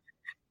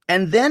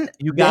 And then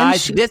you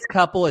guys, this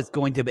couple is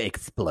going to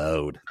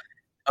explode.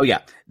 Oh, yeah.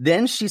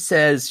 Then she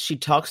says, she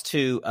talks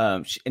to,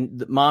 and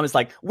the mom is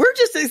like, we're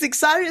just as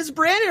excited as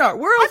Brandon are.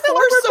 We're a foursome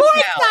now.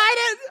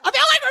 Excited. I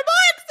feel like we're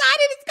more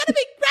excited. It's going to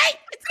be great.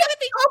 It's going to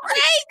be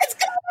great. It's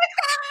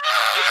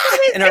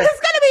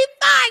going to be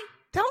fine.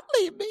 Don't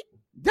leave me.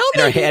 Don't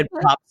leave me. And her head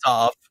pops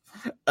off.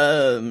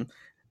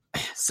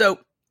 So,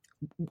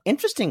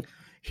 interesting.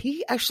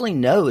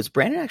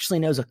 Brandon actually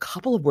knows a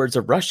couple of words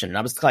of Russian. And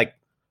I was like,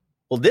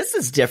 well, this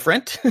is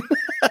different.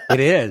 It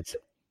is.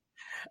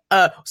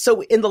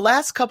 So in the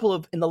last couple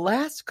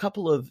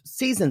of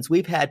seasons,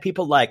 we've had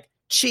people like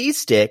Cheese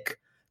Stick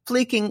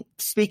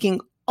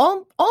speaking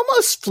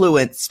almost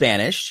fluent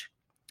Spanish.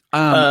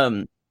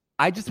 I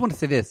just want to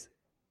say this: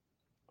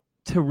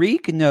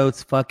 Tariq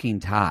knows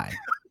fucking Thai.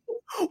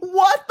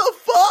 What the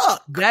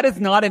fuck? That is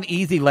not an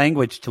easy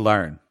language to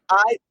learn.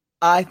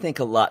 I think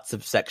lots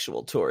of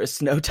sexual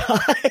tourists know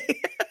Thai.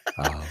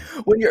 Oh.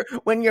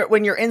 When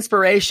your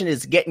inspiration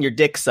is getting your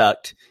dick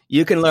sucked,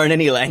 you can learn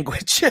any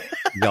language.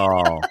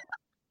 Y'all.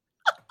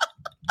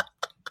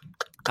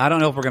 I don't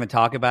know if we're going to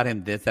talk about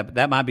him this episode.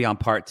 That might be on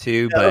part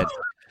 2, but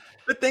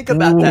think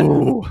about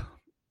that.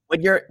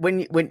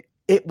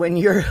 When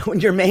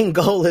your main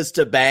goal is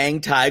to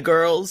bang Thai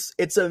girls,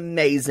 it's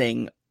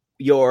amazing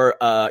your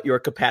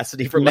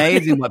capacity for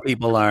amazing learning. what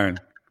people learn.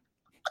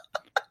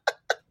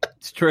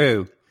 It's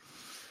true.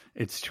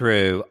 It's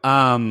true.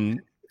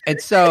 And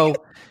so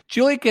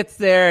Julia gets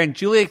there, and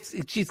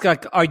she's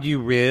like, "Are you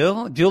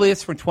real?"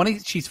 Julia's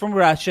she's from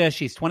Russia.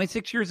 She's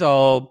 26 years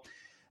old.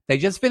 They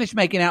just finished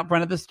making out in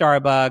front of the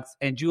Starbucks,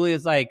 and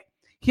Julia's like,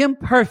 "Him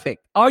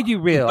perfect. Are you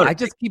real?" I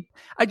just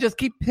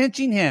keep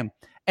pinching him.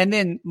 And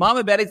then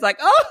Mama Betty's like,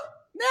 "Oh,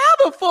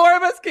 now the 4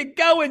 of us can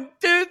go and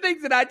do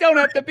things, and I don't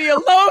have to be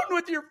alone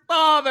with your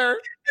father.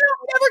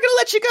 I'm never going to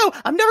let you go.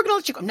 I'm never going to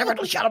let you go. I'm never going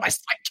to let you out of my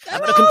sight. I'm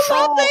going to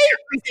control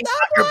everything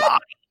about your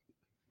body.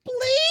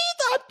 Please,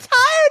 I'm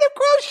tired of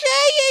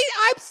crocheting.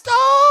 I'm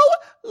so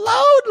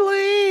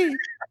lonely.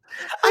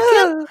 I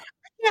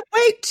can't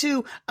wait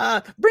to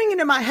bring you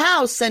to my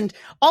house, and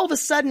all of a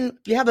sudden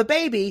you have a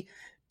baby,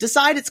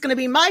 decide it's going to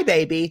be my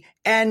baby,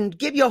 and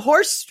give you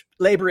horse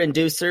labor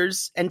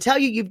inducers and tell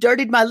you've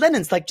dirtied my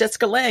linens like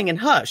Jessica Lange in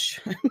Hush."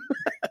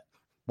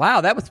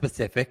 Wow, that was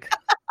specific.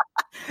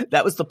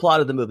 That was the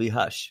plot of the movie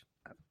Hush.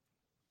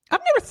 I've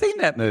never seen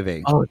that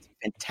movie. Oh, it's a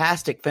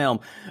fantastic film.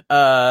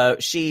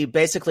 She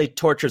basically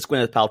tortures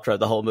Gwyneth Paltrow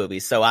the whole movie,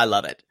 so I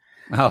love it.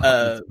 Oh,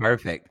 it's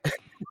perfect.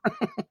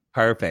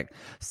 Perfect.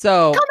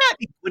 So, come at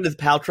me, Gwyneth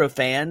Paltrow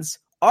fans.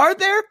 Are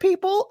there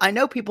people? I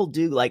know people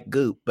do like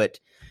Goop, but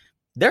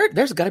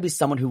there's got to be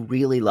someone who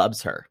really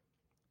loves her.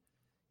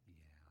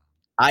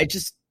 I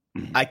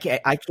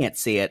can't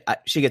see it.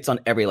 She gets on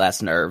every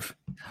last nerve.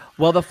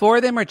 Well, the 4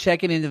 of them are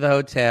checking into the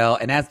hotel,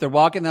 and as they're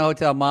walking the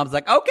hotel, Mom's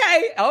like,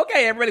 okay,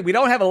 everybody, we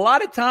don't have a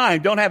lot of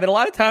time. Don't have a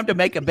lot of time to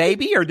make a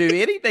baby or do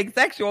anything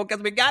sexual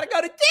because we got to go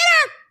to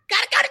dinner.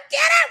 Got to go to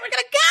dinner. We're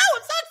going to go.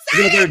 I'm so excited.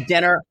 We're going to go to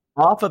dinner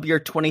off of your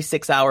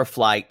 26-hour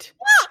flight.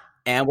 Yeah.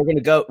 And we're going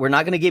to go. We're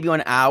not going to give you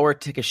an hour to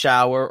take a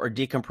shower or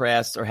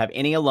decompress or have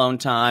any alone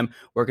time.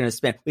 We're going to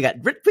spend. We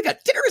got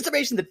dinner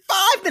reservations in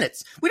 5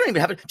 minutes. We don't even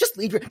have it. Just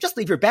leave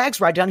your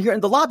bags right down here in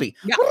the lobby.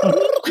 Yeah.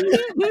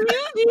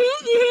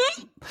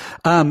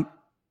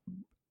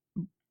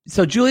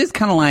 So Julia's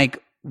kind of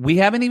like, we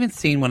haven't even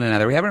seen one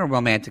another. We're having a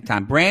romantic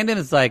time. Brandon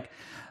is like,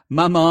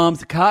 my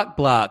mom's a cock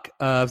block.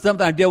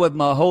 Something I deal with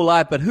my whole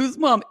life, but whose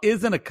mom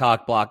isn't a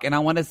cock block? And I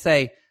want to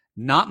say,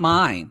 not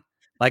mine.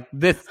 Like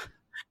this.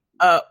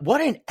 What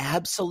an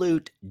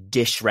absolute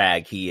dish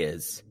rag he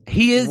is.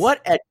 He is.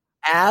 What an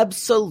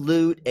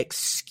absolute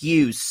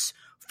excuse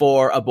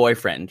for a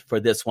boyfriend for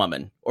this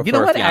woman or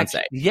for a fiance.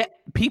 Actually, yeah,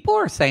 people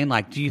are saying,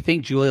 like, do you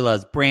think Julia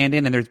loves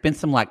Brandon? And there's been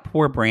some, like,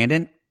 poor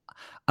Brandon.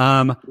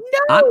 No,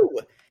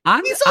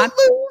 he's a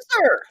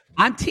loser.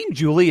 I'm Team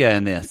Julia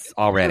in this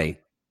already.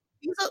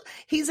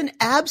 He's an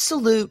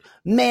absolute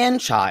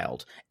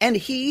man-child, and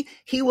he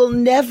will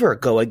never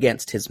go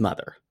against his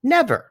mother.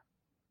 Never,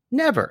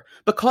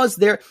 because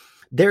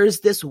there's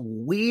this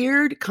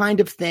weird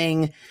kind of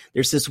thing.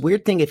 There's this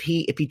weird thing. If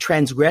he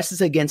transgresses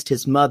against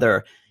his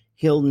mother,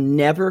 he'll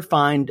never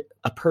find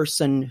a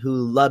person who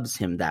loves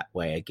him that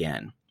way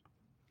again.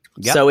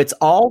 Yep. So it's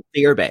all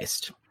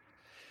fear-based.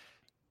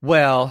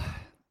 Well,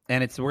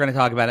 and we're going to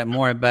talk about it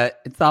more, but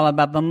it's all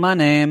about the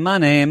money.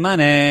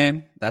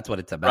 That's what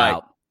it's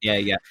about.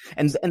 Right. Yeah.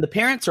 And the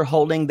parents are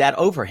holding that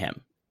over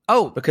him.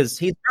 Oh, because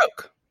he's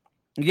broke.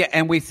 Yeah,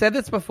 and we said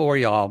this before,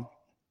 y'all.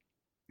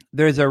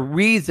 There's a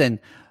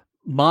reason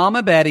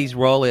Mama Betty's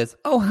role is,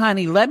 oh,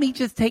 honey, let me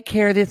just take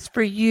care of this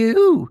for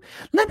you.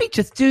 Let me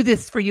just do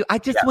this for you. I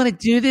just want to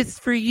do this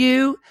for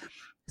you.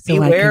 So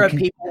beware of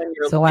people in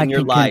your life. So I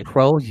can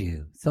control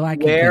you. So I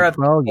can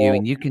control you,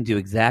 and you can do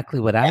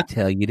exactly what I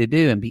tell you to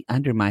do and be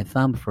under my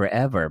thumb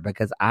forever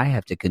because I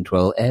have to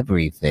control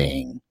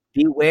everything.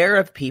 Beware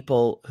of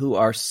people who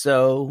are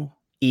so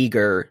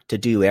eager to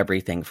do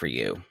everything for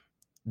you.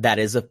 That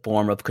is a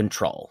form of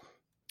control.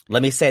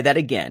 Let me say that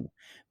again.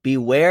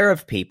 Beware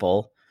of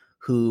people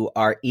who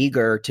are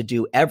eager to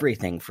do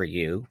everything for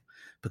you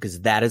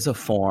because that is a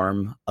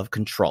form of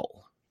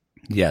control.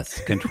 Yes,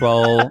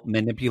 control,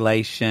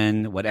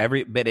 manipulation,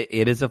 whatever, but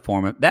it is a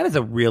form of, that is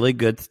a really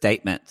good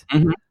statement.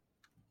 Mm-hmm.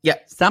 Yeah.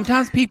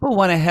 Sometimes people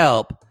want to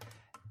help.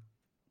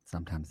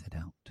 Sometimes they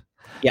don't.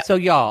 Yeah. So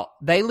y'all,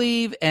 they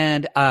leave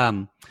and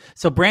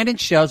so Brandon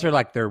shows her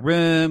like their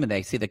room and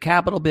they see the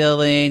Capitol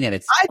building and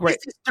it's great.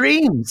 This is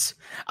dreams.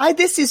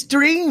 This is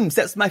dreams.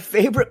 That's my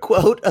favorite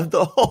quote of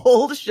the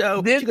whole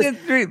show. This is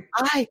dreams.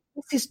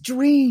 This is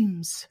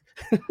dreams.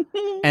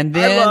 And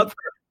then I love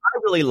her. I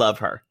really love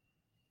her.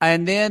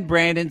 And then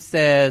Brandon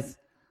says,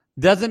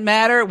 doesn't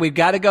matter. We've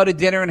got to go to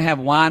dinner and have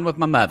wine with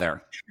my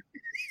mother.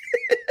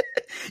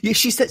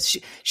 She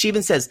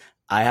even says,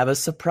 I have a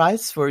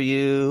surprise for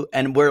you.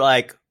 And we're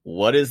like,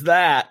 what is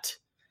that?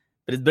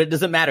 But it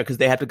doesn't matter because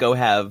they have to go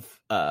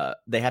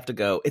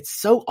it's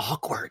so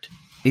awkward.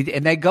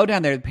 And they go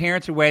down there. The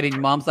parents are waiting.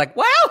 Mom's like,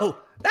 "Wow,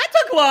 that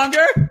took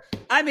longer.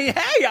 I mean,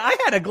 hey, I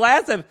already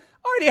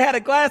had a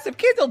glass of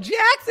Kendall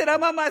Jackson.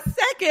 I'm on my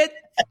second.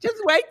 Just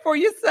wait for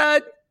you,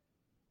 son.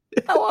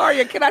 How are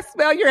you? Can I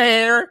smell your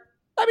hair?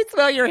 Let me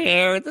smell your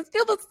hair. Is it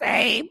still the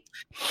same?"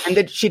 And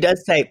then she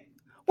does say,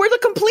 "We're the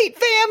complete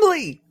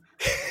family,"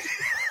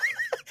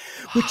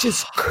 which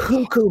is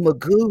cuckoo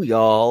magoo,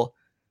 y'all.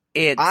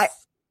 I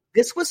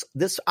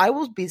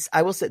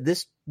will say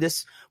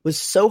this was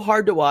so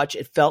hard to watch.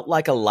 It felt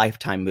like a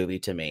Lifetime movie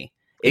to me.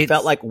 It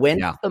felt like when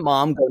did the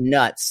mom go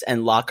nuts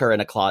and lock her in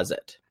a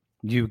closet?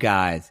 You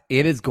guys,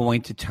 it is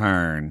going to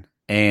turn,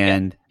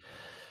 and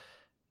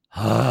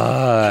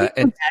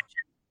and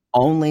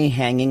only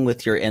hanging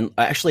with your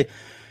actually,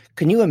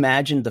 can you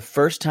imagine the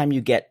first time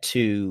you get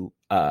to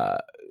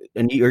a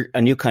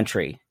new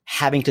country,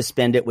 having to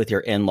spend it with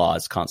your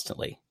in-laws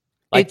constantly?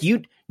 Like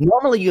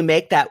normally you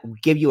make that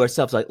give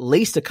yourselves like at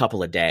least a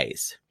couple of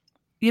days.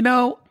 You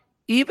know,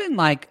 even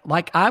like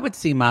I would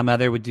see my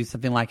mother would do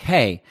something like,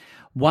 "Hey,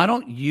 why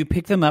don't you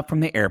pick them up from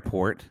the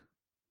airport?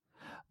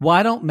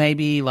 Why don't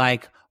maybe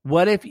like,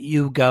 what if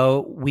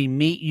we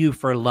meet you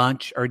for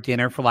lunch or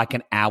dinner for like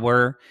an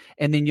hour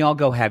and then y'all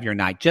go have your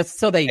night," just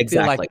so they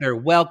feel like they're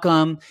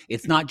welcome.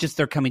 It's not just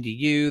they're coming to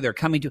you, they're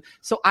coming to.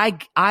 So I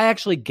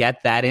actually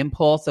get that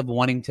impulse of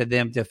wanting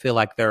them to feel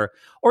like they're,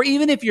 or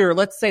even if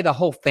let's say the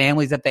whole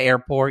family's at the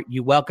airport,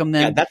 you welcome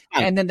them,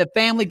 and then the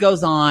family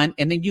goes on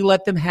and then you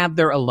let them have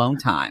their alone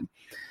time.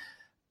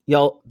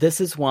 Y'all,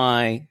 this is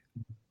why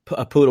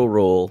a poodle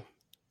rule: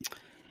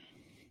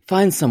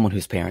 find someone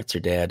whose parents are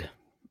dead.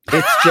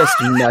 It's just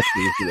much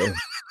easier.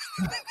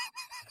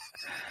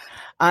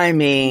 I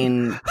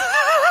mean,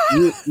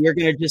 you're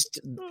going to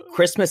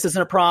Christmas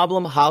isn't a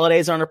problem.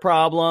 Holidays aren't a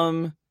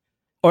problem.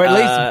 Or at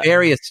least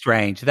very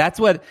estranged. That's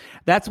what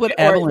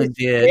Evelyn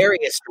did. Very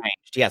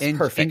estranged. Yes,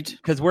 perfect.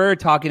 Because we're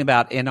talking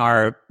about in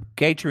our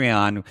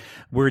Patreon,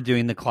 we're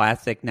doing the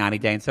classic 90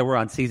 Day. And so we're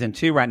on season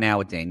 2 right now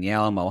with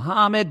Danielle and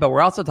Mohammed. But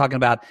we're also talking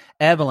about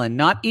Evelyn,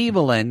 not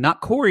Evelyn, not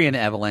Corey and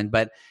Evelyn,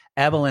 but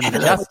Evelyn and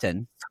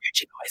Justin.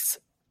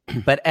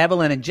 But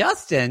Evelyn and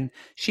Justin,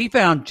 she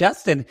found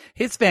Justin,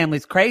 his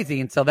family's crazy.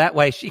 And so that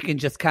way she can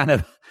just kind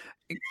of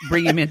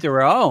bring him into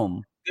her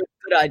home.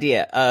 Good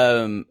idea.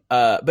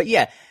 But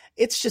yeah,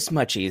 it's just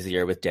much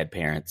easier with dead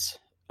parents.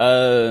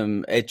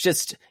 It's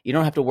just, you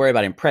don't have to worry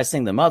about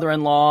impressing the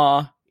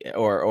mother-in-law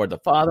or the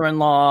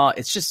father-in-law.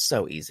 It's just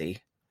so easy.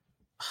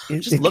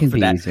 Just look for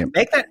that. Easier.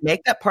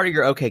 Make that part of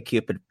your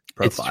OkCupid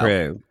profile. It's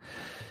true.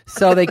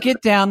 So they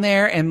get down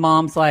there and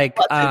mom's like,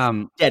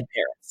 dead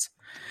parents.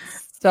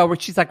 So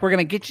she's like, "We're going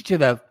to get you to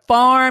the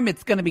farm.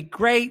 It's going to be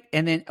great."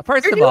 And then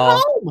first of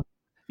all,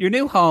 your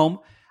new home.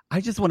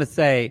 I just want to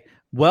say,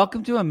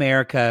 welcome to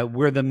America,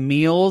 where the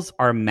meals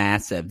are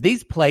massive.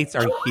 These plates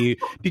are huge.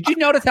 Did you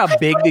notice how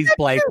big these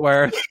plates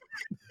were?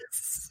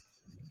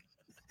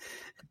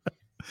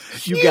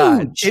 You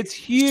guys, it's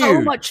huge.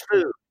 So much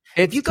food.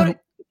 If you go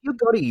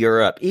to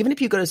Europe, even if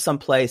you go to some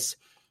place,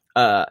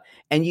 and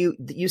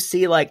you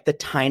see like the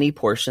tiny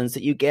portions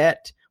that you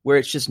get where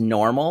it's just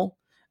normal,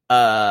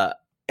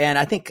 and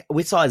I think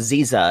we saw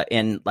Aziza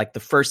in like the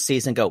first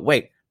season go,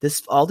 "Wait,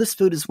 all this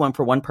food is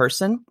for one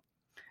person?"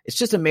 It's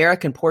just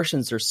American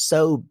portions are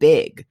so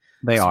big.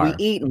 They are. We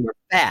eat and we're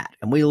fat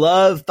and we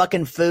love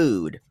fucking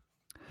food.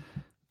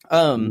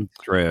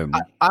 True.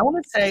 I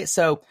want to say,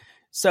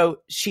 so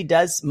she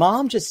does,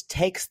 mom just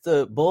takes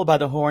the bull by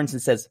the horns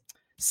and says,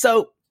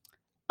 "So,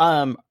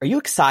 are you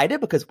excited?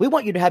 Because we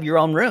want you to have your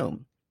own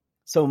room."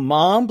 So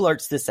mom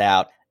blurts this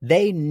out.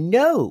 They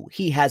know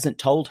he hasn't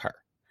told her.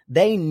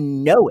 They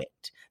know it.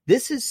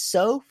 This is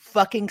so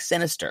fucking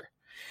sinister.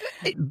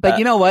 But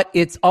you know what?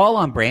 It's all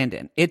on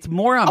Brandon. It's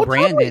more on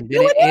Brandon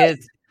than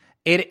it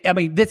is. I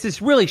mean, this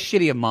is really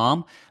shitty of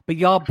mom, but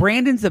y'all,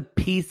 Brandon's a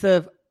piece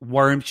of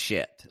worm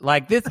shit.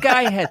 Like this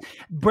guy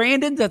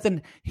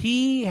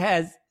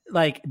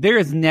there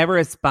is never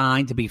a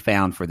spine to be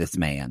found for this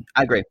man.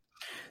 I agree.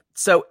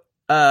 So,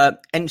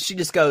 and she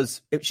just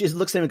looks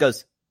at him and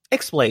goes,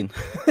 "Explain."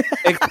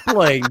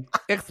 Explain.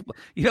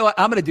 You know what?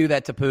 I'm going to do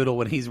that to Poodle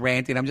when he's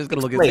ranting. I'm just going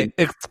to look at him and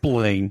say,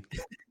 "Explain."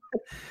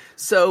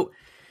 So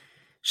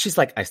she's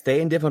like, "I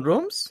stay in different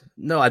rooms?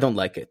 No, I don't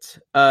like it."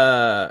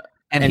 And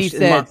he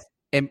says,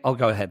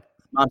 go ahead.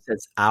 Mom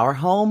says, "Our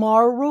home,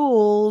 our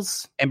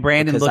rules." And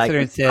Brandon looks at her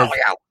and says,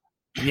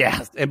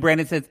 "Yes." And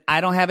Brandon says,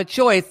 "I don't have a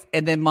choice."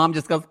 And then mom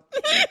just goes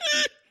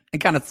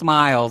and kind of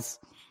smiles.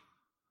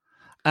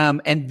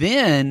 And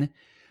then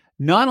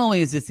not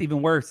only is this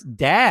even worse,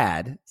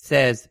 Dad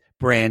says,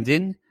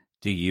 "Brandon,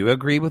 do you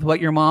agree with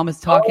what your mom is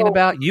talking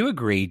about? You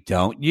agree,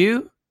 don't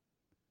you?"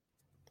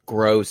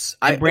 Gross.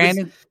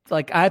 Brandon's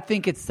like, "I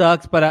think it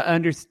sucks, but I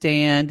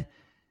understand."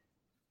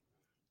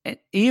 And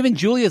even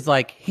Julia's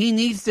like, he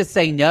needs to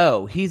say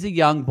no. He's a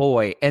young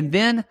boy. And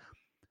then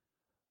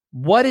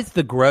what is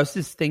the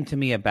grossest thing to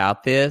me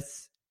about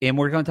this, and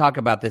we're going to talk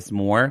about this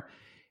more,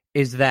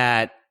 is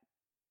that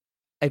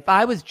if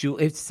I was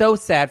Julia, it's so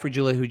sad for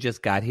Julia who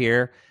just got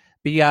here.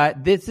 But yeah,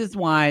 this is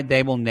why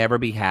they will never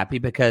be happy,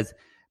 because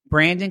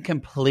Brandon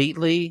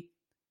completely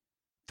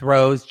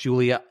throws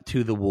Julia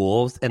to the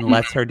wolves and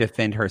lets her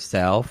defend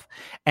herself.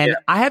 And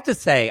I have to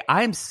say,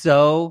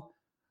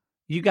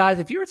 you guys,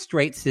 if you're a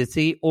straight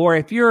sissy, or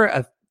if you're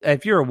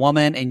a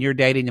woman and you're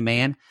dating a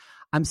man,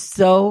 I'm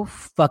so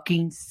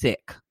fucking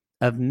sick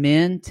of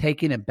men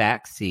taking a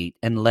back seat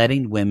and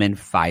letting women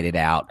fight it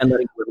out. And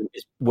letting women,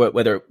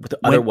 whether with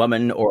other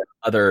women or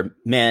other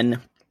men.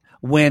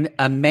 When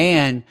a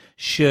man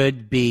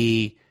should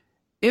be,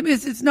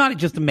 it's not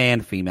just a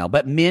man, female,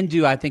 but men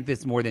do, I think,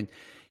 this more than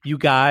you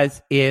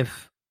guys.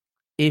 If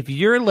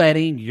you're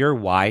letting your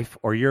wife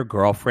or your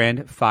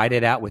girlfriend fight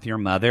it out with your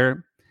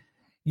mother,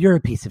 you're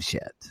a piece of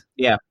shit.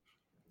 Yeah.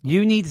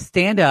 You need to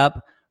stand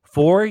up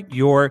for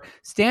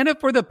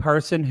the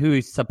person who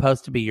is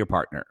supposed to be your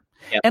partner.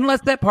 Yep.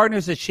 Unless that partner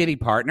is a shitty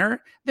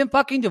partner, then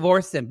fucking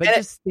divorce them. But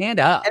just stand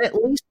up. And at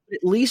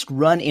least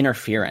run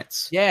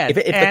interference. Yeah.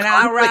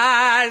 I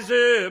rise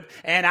up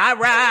and I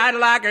ride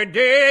like a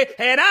day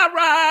and I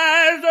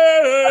rise up.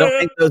 I don't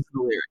think those are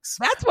the lyrics.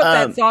 That's what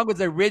that song was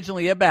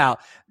originally about.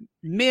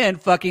 Men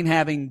fucking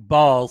having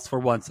balls for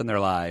once in their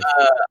life.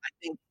 I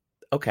think,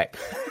 okay.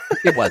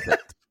 It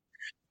wasn't.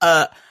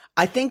 I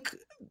think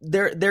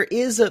there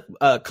is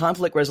a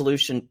conflict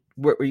resolution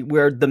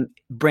where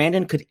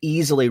Brandon could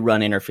easily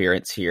run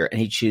interference here,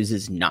 and he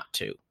chooses not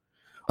to.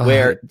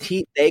 Where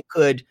they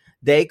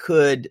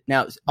could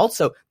now.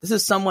 Also, this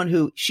is someone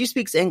who she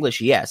speaks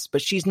English, yes,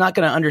 but she's not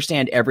going to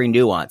understand every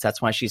nuance.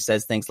 That's why she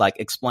says things like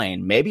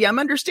 "explain." Maybe I'm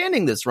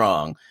understanding this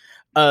wrong.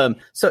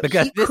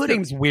 Because this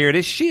seems weird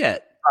as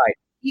shit. Right.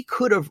 He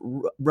could have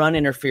run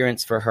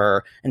interference for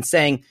her and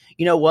saying,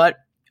 you know what?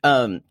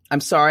 I'm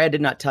sorry I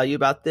did not tell you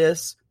about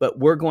this, but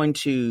we're going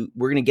to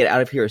get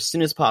out of here as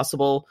soon as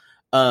possible.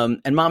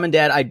 And Mom and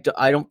Dad,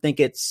 I don't think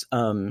it's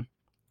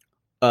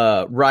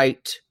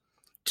right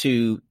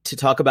to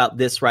talk about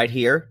this right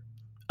here.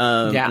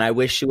 And I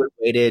wish you would have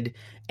waited.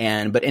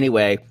 But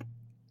anyway,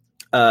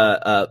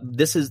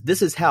 this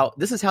is how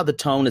the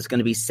tone is going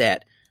to be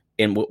set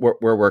in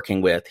what we're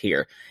working with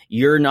here.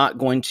 You're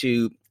going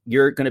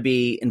to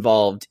be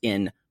involved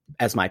in,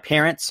 as my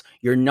parents,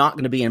 you're not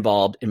going to be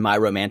involved in my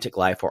romantic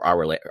life or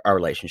our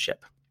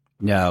relationship.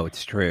 No,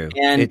 it's true.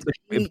 And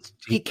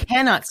he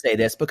cannot say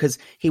this because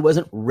he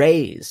wasn't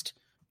raised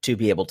to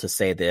be able to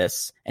say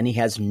this, and he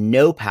has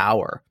no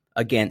power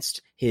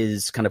against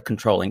his kind of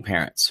controlling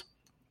parents.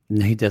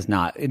 No, he does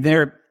not.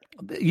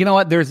 You know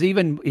what?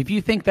 If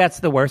you think that's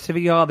the worst of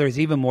it, y'all, there's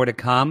even more to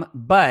come.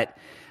 But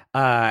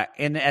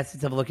in the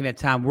essence of looking at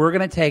time, we're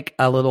going to take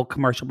a little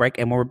commercial break,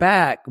 and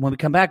when we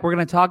come back, we're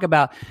going to talk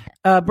about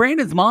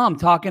Brandon's mom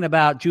talking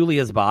about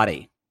Julia's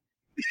body.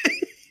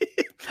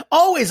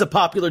 Always a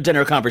popular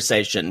dinner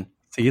conversation.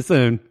 See you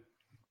soon.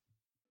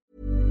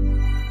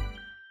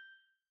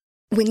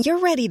 When you're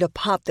ready to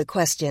pop the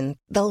question,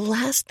 the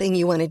last thing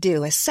you want to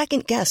do is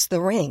second-guess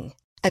the ring.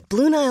 At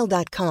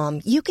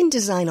BlueNile.com, you can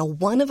design a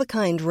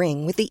one-of-a-kind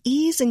ring with the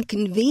ease and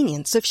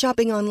convenience of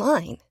shopping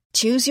online.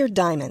 Choose your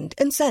diamond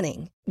and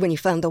setting. When you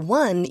find the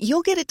one,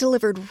 you'll get it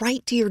delivered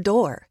right to your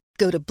door.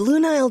 Go to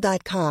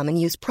BlueNile.com and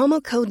use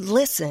promo code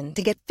LISTEN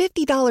to get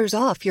 $50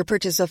 off your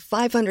purchase of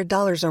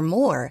 $500 or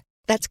more.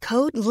 That's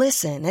code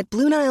LISTEN at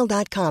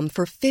BlueNile.com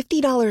for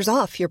 $50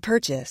 off your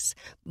purchase.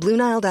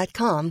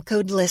 BlueNile.com,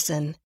 code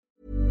LISTEN.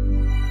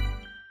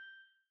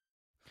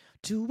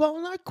 To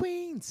all our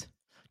queens,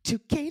 to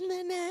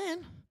Caitlin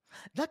and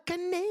the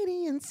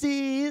Canadian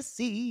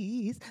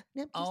sissies.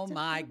 Oh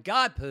my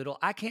God, Poodle.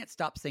 I can't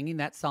stop singing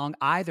that song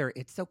either.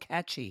 It's so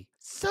catchy.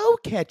 So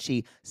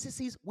catchy.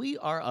 Sissies, we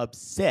are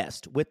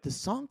obsessed with the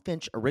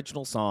Songfinch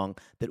original song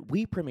that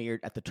we premiered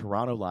at the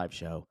Toronto Live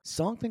Show.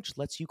 Songfinch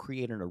lets you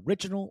create an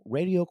original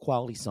radio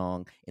quality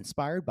song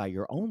inspired by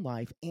your own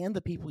life and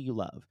the people you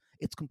love.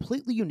 It's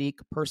completely unique,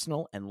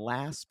 personal, and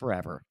lasts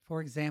forever.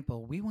 For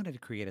example, we wanted to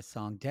create a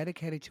song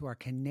dedicated to our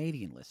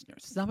Canadian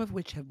listeners, some of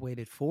which have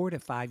waited 4 to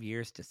 5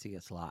 years to see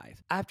us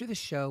live. After the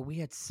show, we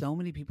had so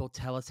many people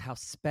tell us how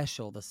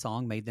special the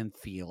song made them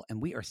feel,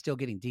 and we are still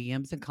getting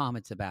DMs and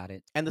comments about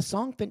it. And the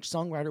Songfinch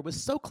songwriter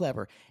was so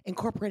clever,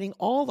 incorporating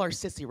all our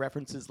sissy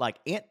references like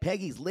Aunt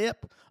Peggy's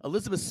Lip,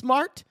 Elizabeth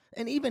Smart,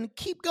 and even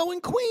Keep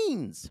Going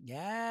Queens.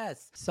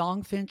 Yes.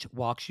 Songfinch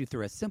walks you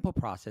through a simple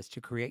process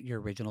to create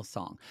your original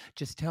song.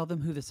 Just tell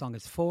them who the song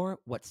is for,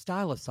 what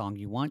style of song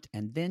you want,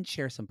 and then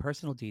share some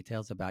personal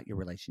details about your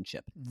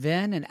relationship.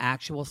 Then an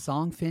actual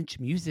Songfinch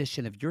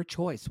musician of your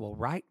choice will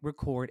write,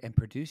 record, and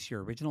produce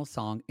your original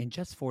song in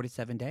just 4 to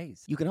 7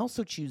 days. You can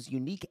also choose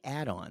unique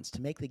add-ons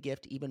to make the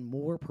gift even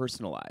more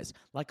personalized,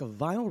 like a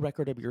vinyl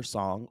record of your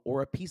song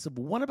or a piece of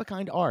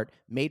one-of-a-kind art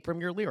made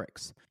from your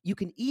lyrics. You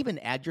can even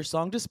add your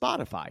song to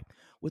Spotify.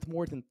 With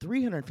more than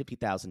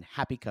 350,000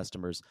 happy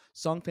customers,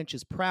 Songfinch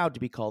is proud to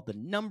be called the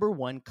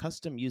 #1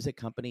 custom music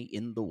company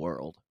in the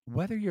world.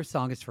 Whether your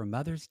song is for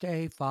Mother's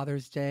Day,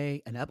 Father's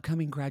Day, an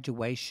upcoming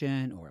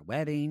graduation, or a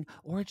wedding,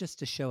 or just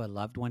to show a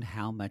loved one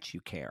how much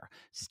you care,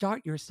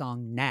 start your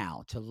song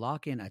now to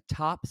lock in a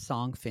top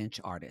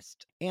Songfinch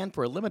artist. And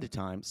for a limited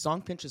time,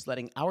 Songfinch is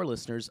letting our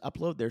listeners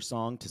upload their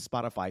song to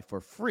Spotify for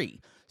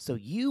free, so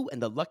you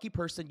and the lucky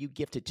person you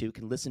gift it to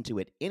can listen to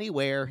it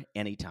anywhere,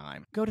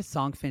 anytime. Go to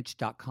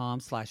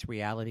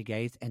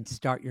songfinch.com/realitygaze and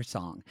start your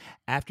song.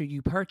 After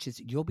you purchase,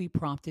 you'll be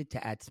prompted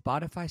to add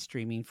Spotify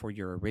streaming for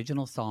your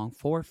original song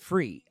for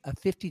free, a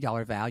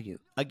 $50 value.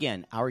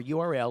 Again, our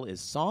URL is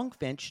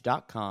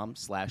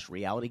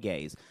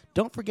songfinch.com/realitygaze.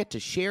 Don't forget to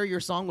share your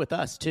song with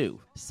us,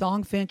 too.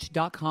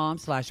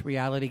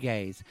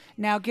 Songfinch.com/realitygaze.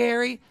 Now,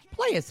 Gary,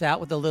 play us out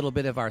with a little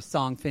bit of our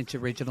Songfinch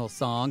original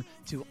song,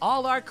 To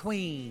All Our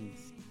Queens.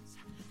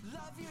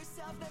 Love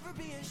yourself, never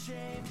be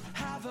ashamed.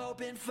 Have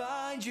hope and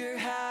find your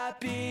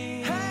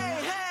happy.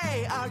 Hey,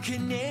 hey, our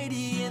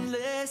Canadian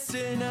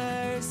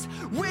listeners.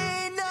 We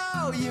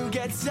know you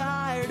get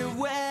tired of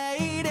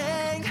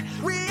waiting.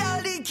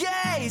 Reality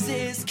Gaze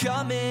is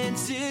coming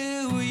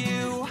to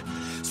you.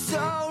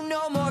 So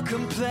no more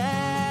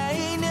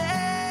complaining.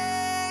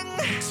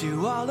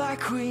 To all our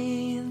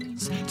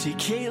queens, to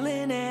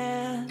Caitlin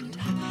and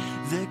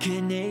the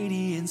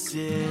Canadian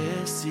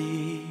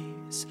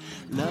sissies.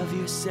 Love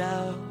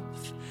yourself,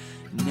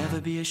 never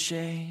be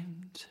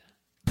ashamed.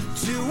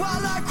 To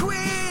all our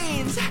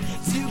queens,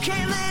 to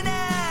Caitlin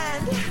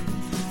and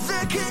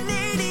the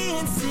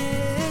Canadian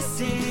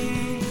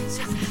sissies.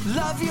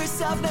 Love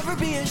yourself, never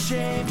be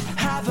ashamed.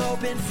 Have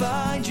hope and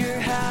find your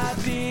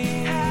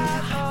happy.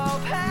 Have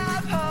hope,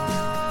 have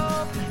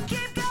hope.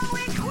 Keep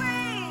going,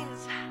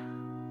 queens.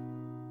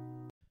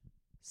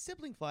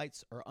 Sibling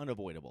fights are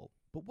unavoidable,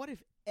 but what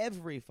if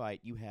every fight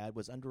you had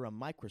was under a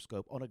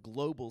microscope on a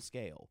global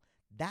scale?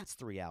 That's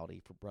the reality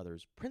for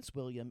brothers Prince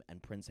William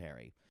and Prince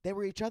Harry. They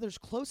were each other's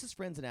closest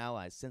friends and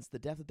allies since the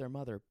death of their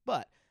mother,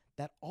 but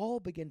that all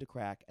began to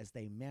crack as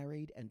they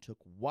married and took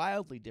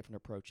wildly different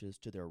approaches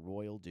to their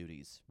royal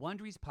duties.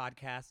 Wondery's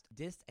podcast,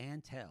 Dis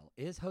and Tell,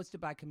 is hosted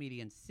by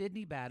comedians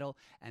Sydney Battle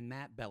and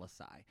Matt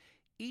Belisai.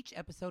 Each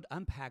episode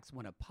unpacks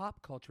one of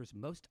pop culture's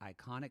most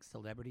iconic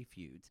celebrity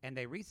feuds, and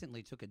they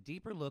recently took a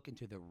deeper look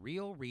into the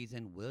real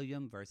reason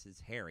William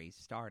versus Harry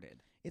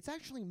started. It's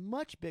actually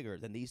much bigger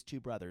than these two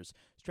brothers,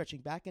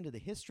 stretching back into the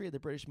history of the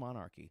British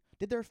monarchy.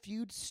 Did their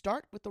feud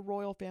start with the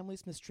royal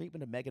family's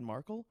mistreatment of Meghan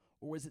Markle,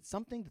 or was it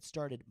something that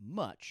started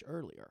much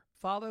earlier?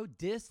 Follow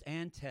Dis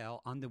and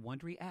Tell on the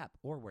Wondery app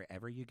or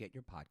wherever you get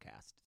your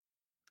podcasts.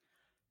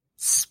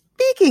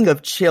 Speaking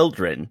of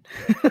children,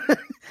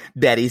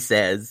 Betty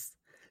says,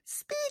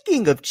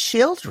 speaking of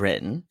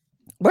children,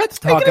 let's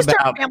talk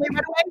about family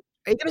right away.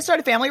 Are you going to start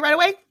a family right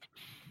away?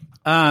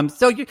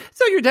 So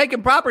you're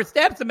taking proper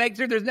steps to make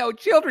sure there's no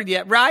children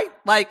yet, right?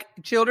 Like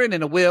children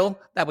in a will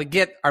that would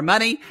get our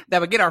money,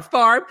 that would get our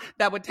farm,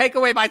 that would take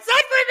away my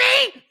son from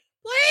me,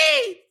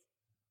 please.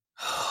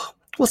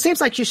 Well, it seems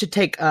like you should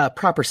take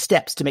proper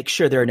steps to make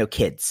sure there are no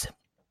kids.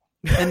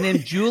 And then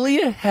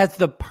Julia has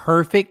the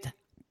perfect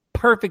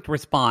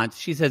response.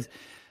 She says,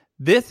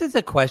 "This is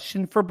a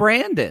question for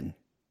Brandon."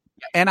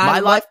 And my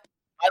life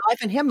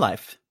and him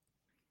life.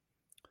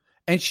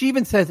 And she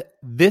even says,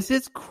 "This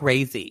is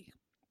crazy."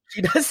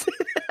 She does say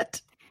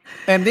that.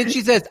 And then she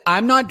says,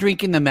 "I'm not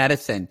drinking the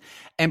medicine."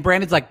 And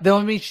Brandon's like,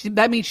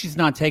 that means she's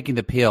not taking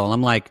the pill. And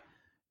I'm like,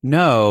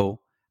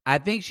 no, I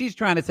think she's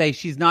trying to say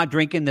she's not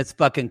drinking this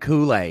fucking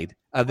Kool-Aid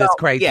of this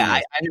craziness. Yeah,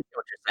 I know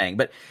what you're saying.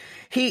 But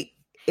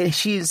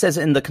she says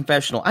in the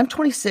confessional, I'm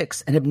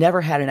 26 and have never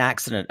had an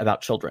accident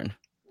about children.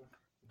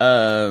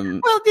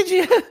 Well,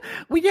 you haven't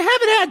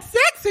had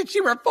sex since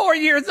you were 4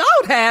 years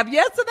old, have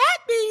you? So that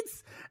means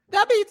you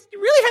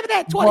really haven't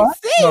had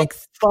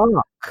 26. What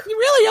the fuck? You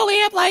really only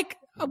have like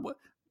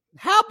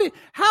how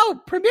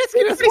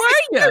promiscuous were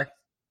you?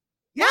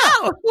 Yeah.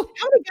 How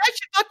many guys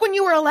you fuck when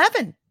you were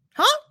 11?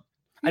 Huh?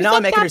 I know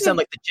I'm making her sound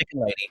like the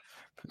chicken lady.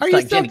 Are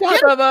you some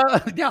type of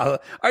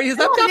Are you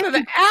some type of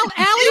an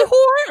alley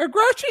whore or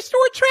grocery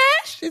store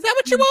trash? Is that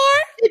what you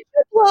are? Did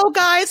you blow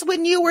guys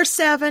when you were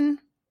 7?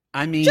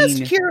 I mean,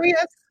 just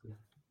curious.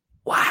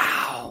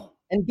 Wow.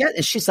 And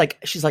she's like,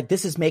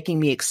 this is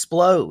making me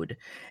explode.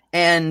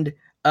 And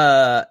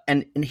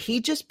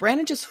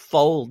Brandon just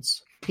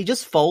folds. He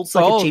just folds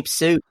like a cheap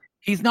suit.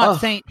 He's not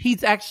saying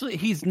he's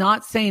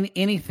not saying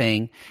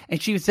anything.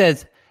 And she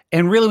says,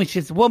 and really when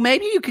she says, well,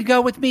 maybe you could go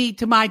with me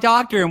to my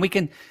doctor and we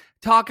can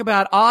talk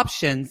about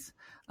options.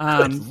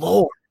 Good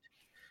Lord.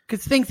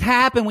 Because things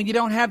happen when you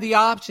don't have the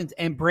options.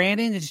 And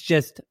Brandon is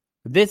just,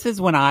 this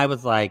is when I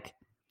was like,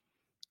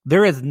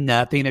 there is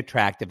nothing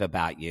attractive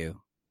about you.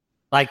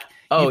 Like,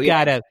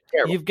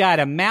 you've got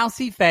a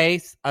mousy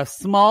face, a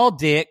small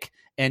dick,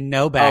 and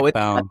no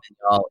backbone.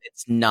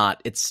 It's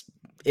not. It's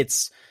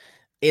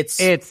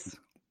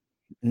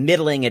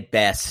middling at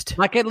best.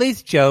 Like, at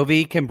least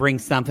Jovi can bring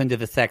something to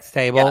the sex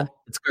table. Yeah,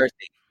 it's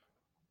girthy.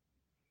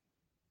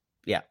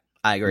 Yeah,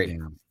 I agree.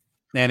 Yeah.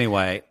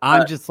 Anyway,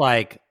 I'm just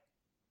like,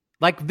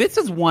 Like, this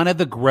is one of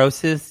the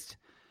grossest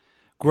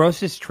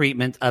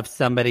treatments of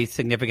somebody's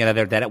significant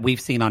other that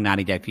we've seen on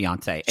 90 Day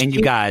Fiancé. And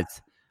you guys,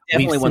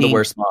 Definitely one of the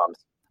worst moms.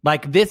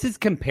 Like, this is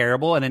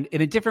comparable, and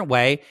in a different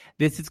way,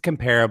 this is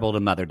comparable to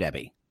Mother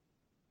Debbie.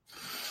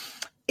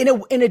 In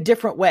a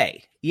different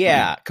way.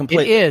 Yeah,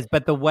 completely. It is,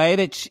 but the way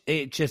that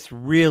it just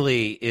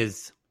really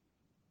is,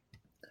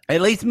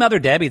 at least Mother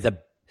Debbie's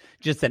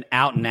just an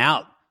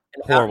out-and-out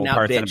horrible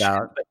person bitch,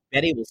 about it. But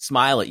Betty will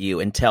smile at you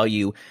and tell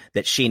you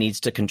that she needs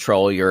to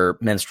control your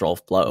menstrual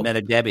flow. Mother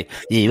Debbie,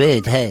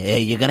 hey,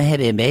 you're going to have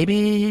any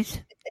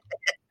babies?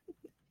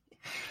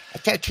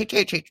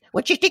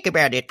 What you think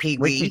about it, Pee-wee?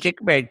 What you think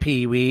about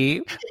Pee-wee?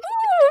 We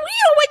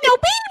don't want no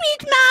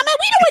babies, Mama.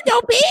 We don't want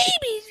no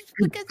babies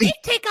because they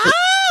take all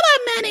our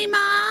money,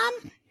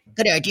 Mom.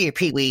 Good idea,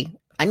 Pee-wee.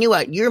 I knew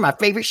you're my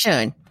favorite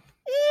son.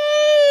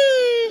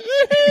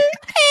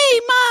 Hey,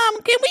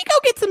 Mom, can we go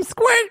get some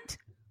squirt?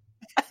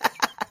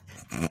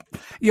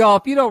 Y'all,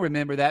 if you don't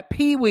remember that,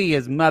 Pee-wee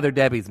is Mother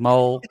Debbie's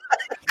mole.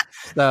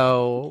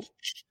 So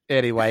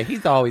anyway,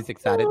 he's always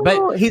excited,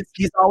 but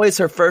he's always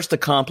her first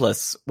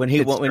accomplice when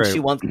she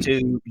wants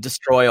to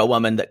destroy a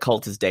woman that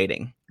Colt is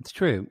dating. It's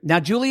true. Now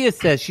Julia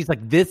says, she's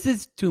like, this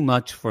is too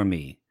much for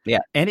me. Yeah,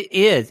 and it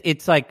is.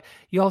 It's like,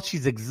 y'all,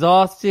 she's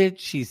exhausted,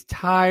 she's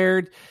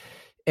tired,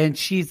 and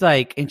she's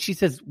like, and she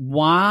says,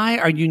 why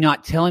are you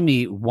not telling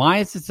me? Why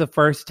is this the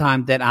first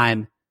time that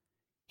I'm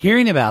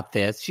hearing about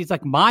this? She's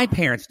like, my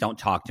parents don't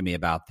talk to me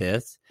about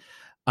this.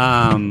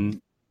 And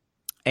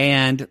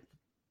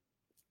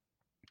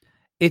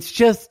it's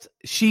just,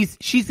 she's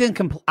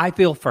in I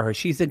feel for her.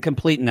 She's in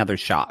complete and utter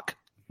shock.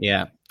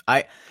 Yeah.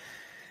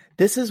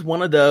 This is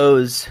one of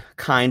those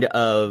kind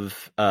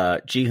of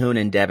Ji-hoon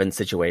and Devin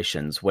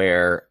situations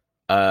where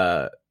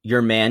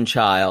your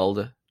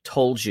man-child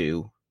told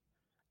you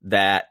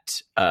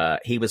that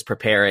he was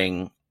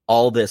preparing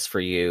all this for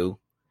you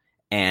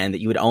and that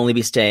you would only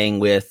be staying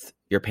with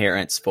your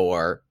parents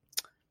for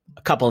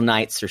a couple of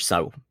nights or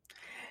so.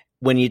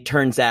 When it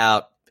turns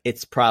out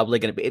it's probably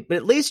going to be, but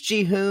at least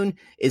Ji-hoon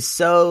is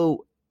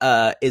so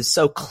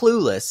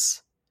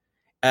clueless.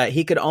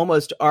 He could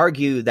almost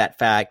argue that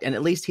fact, and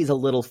at least he's a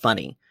little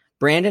funny.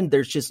 Brandon,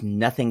 there's just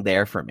nothing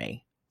there for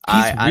me.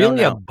 He's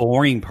really a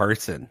boring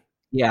person.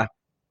 Yeah.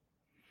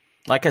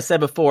 Like I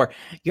said before,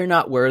 you're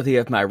not worthy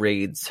of my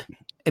reads.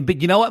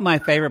 But you know what my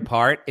favorite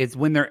part is?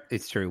 When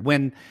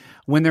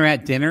they're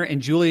at dinner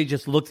and Julia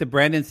just looks at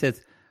Brandon and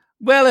says,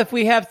 well, if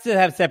we have to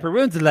have separate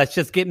rooms, let's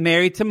just get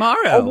married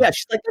tomorrow. Oh, yeah.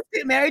 She's like, let's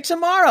get married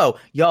tomorrow.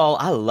 Y'all,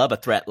 I love a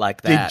threat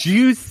like that. Did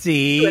you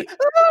see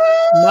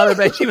Mother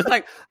Debbie? She was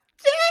like,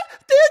 danger.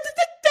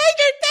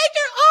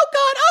 Oh,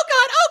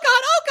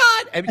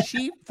 God. And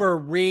she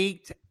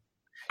freaked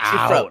out. She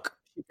broke.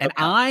 And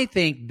I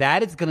think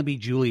that is going to be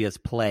Julia's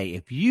play.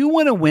 If you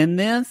want to win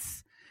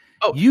this,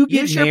 Oh, you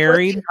get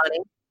married. Pussy, honey.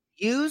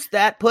 Use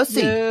that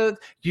pussy.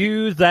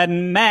 Use that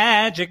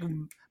magic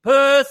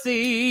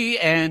pussy,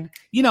 and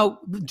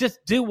just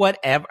do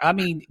whatever. I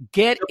mean,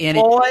 get in it.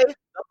 Deploy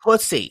the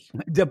pussy.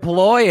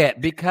 Deploy it,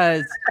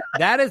 because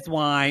that is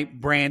why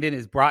Brandon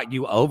has brought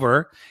you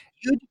over.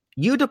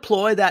 You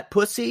deploy that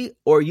pussy,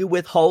 or you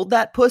withhold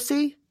that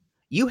pussy.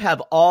 You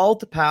have all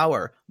the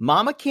power.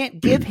 Mama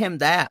can't give him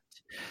that.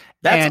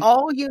 That's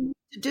all you need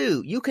to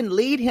do. You can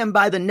lead him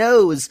by the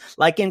nose,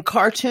 like in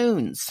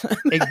cartoons.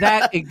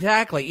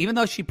 Exactly. Even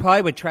though she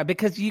probably would try,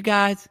 because you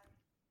guys,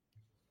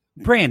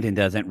 Brandon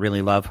doesn't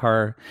really love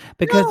her,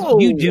 because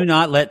you do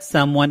not let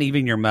someone,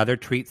 even your mother,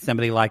 treat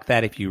somebody like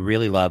that if you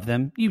really love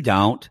them. You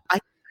don't. I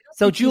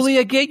don't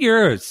Julia, get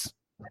yours.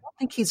 I don't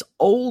think he's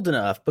old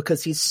enough,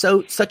 because he's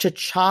such a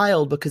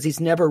child, because he's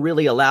never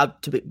really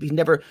allowed to be. He's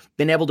never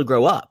been able to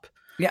grow up.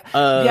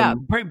 Yeah.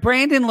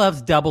 Brandon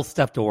loves double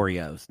stuffed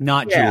Oreos,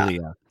 not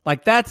Julia.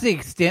 Like, that's the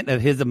extent of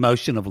his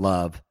emotion of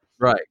love.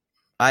 Right.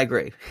 I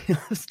agree. He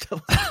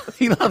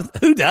loves.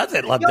 Who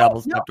doesn't love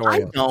double stuffed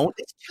Oreos? I don't.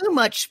 It's too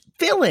much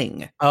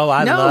filling. Oh,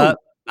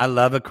 I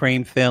love a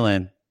cream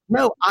filling.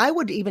 No, I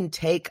would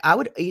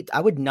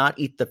not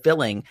eat the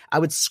filling. I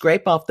would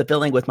scrape off the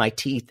filling with my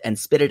teeth and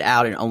spit it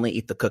out and only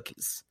eat the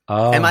cookies.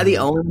 Oh. Am I the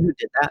only one who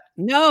did that?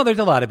 No, there's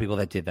a lot of people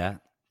that did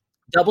that.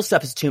 Double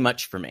stuff is too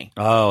much for me.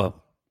 Oh,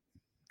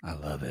 I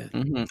love it.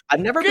 Mm-hmm. I've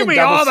never Give been me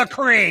all the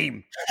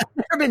cream. I've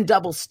never been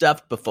double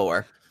stuffed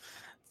before.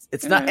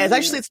 It's not.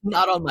 It's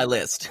not on my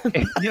list.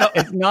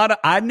 It's not.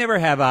 I never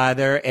have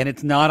either, and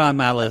it's not on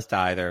my list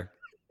either.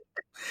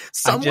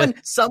 Someone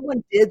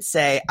did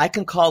say, I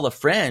can call a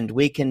friend.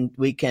 We can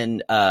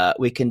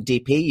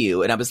DP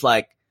you, and I was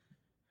like,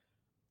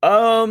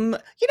 really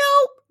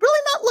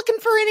not looking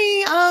for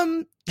any.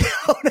 Oh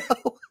no,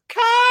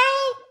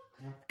 Carl,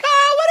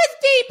 what does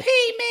DP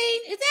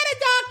mean? Is that a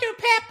Dr.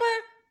 Pepper?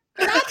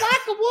 I'd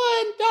like a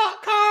one,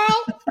 Carl.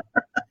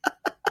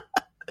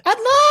 I'd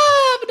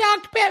love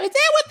Dr. Pepper. Is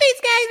that what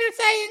these guys are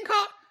saying,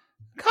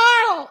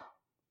 Carl?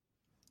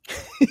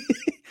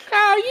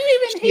 Carl, you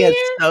even she here? Has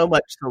so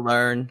much to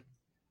learn.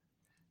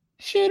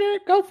 Shooter,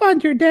 go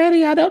find your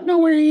daddy. I don't know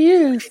where he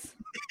is.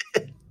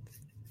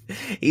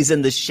 He's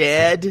in the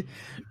shed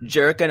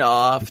jerking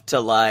off to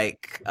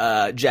like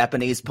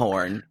Japanese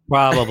porn.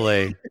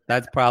 Probably.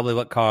 That's probably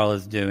what Carl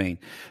is doing.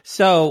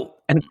 So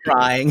and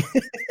crying.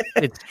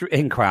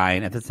 and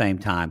crying at the same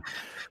time.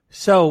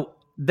 So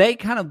they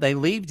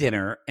leave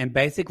dinner, and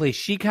basically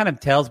she kind of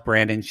tells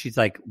Brandon, she's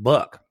like,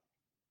 look,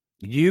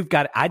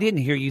 I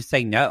didn't hear you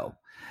say no.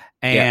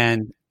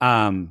 And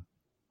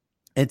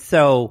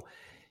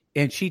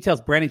and she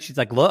tells Brandon, she's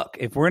like, look,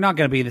 if we're not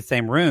going to be in the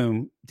same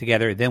room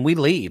together, then we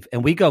leave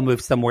and we go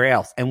move somewhere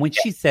else. And when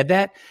she said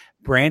that,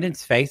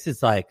 Brandon's face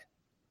is like,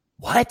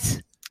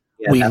 what?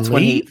 Yeah, we that's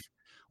leave?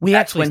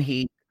 When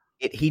he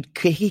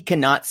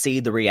cannot see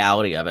the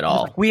reality of it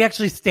all. We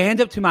actually stand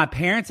up to my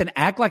parents and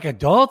act like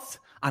adults?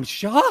 I'm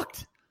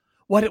shocked.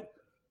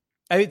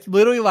 It's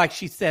literally like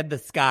she said the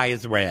sky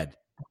is red.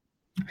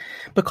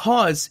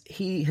 Because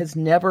he has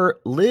never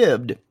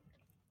lived.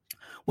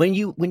 When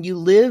you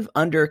live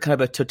under kind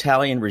of a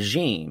totalitarian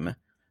regime,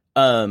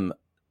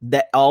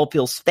 that all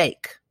feels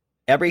fake.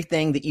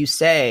 Everything that you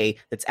say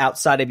that's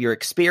outside of your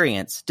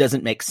experience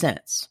doesn't make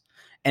sense.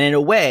 And in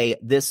a way,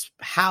 this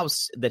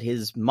house that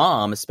his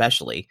mom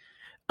especially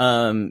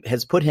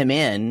has put him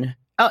in,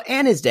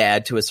 and his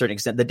dad to a certain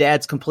extent, the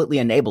dad's completely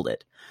enabled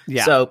it.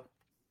 Yeah. So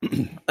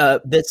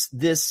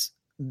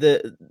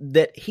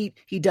that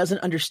he doesn't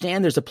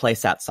understand there's a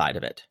place outside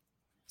of it.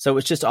 So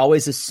it's just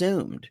always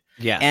assumed.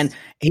 Yes. And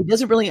he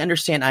doesn't really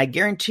understand. I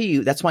guarantee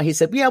you that's why he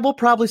said, yeah, we'll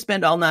probably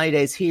spend all 90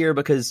 days here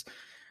because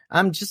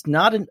I'm just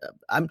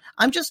I'm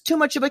just too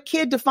much of a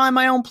kid to find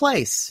my own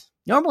place.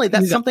 Normally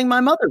that's something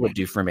my mother would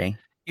do for me.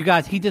 You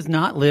guys, he does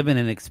not live in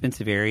an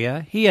expensive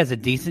area. He has a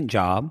decent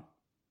job.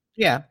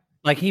 Yeah.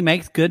 Like he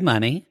makes good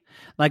money.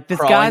 Like this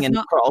Crawling guy's in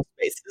not crawl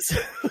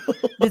spaces.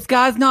 This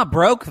guy's not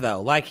broke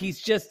though. Like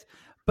he's just,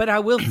 but I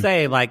will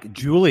say like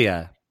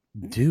Julia,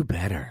 do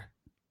better.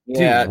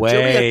 Yeah, do way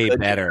Julia's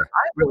better.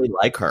 I really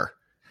like her.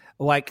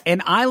 Like,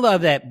 and I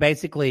love that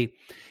basically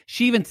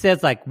she even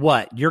says like,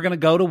 what, you're going to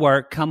go to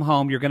work, come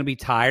home, you're going to be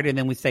tired. And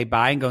then we say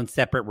bye and go in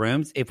separate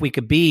rooms. If we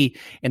could be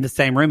in the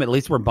same room, at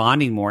least we're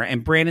bonding more.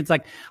 And Brandon's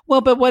like,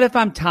 well, but what if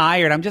I'm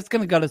tired? I'm just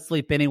going to go to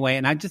sleep anyway.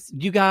 And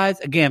you guys,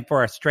 again,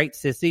 for our straight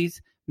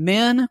sissies,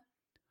 men,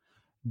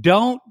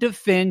 don't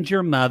defend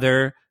your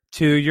mother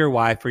to your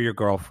wife or your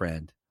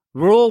girlfriend.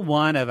 Rule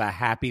 1 of a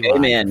happy life.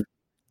 Amen.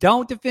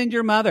 Don't defend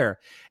your mother.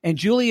 And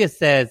Julia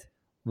says,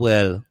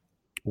 well,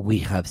 we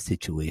have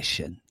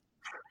situation.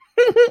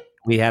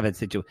 We have a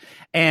situation.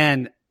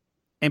 And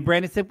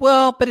Brandon said,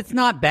 well, but it's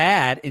not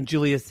bad. And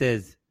Julia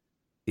says,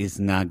 it's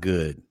not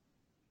good.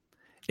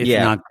 It's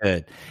not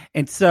good.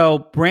 And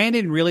so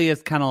Brandon really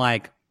is kind of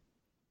like,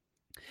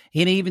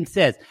 he even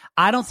says,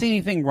 I don't see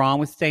anything wrong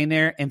with staying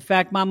there. In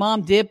fact, my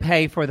mom did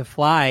pay for the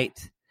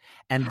flight.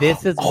 And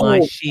this is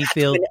why she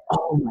feels.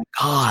 Oh my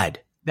God.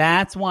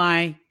 That's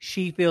why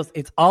she feels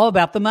it's all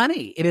about the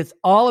money. It is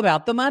all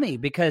about the money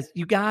because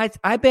you guys,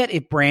 I bet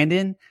if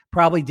Brandon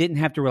probably didn't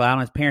have to rely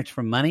on his parents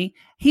for money,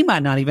 he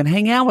might not even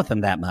hang out with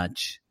them that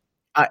much.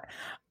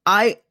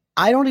 I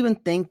don't even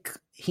think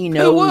he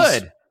knows. Who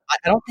would? I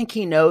don't think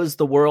he knows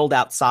the world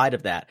outside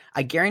of that.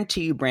 I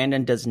guarantee you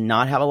Brandon does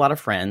not have a lot of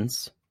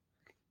friends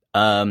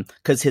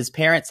because his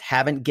parents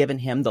haven't given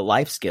him the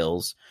life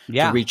skills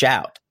to reach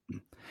out.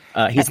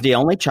 He's the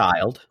only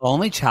child.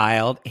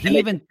 He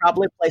even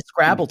probably play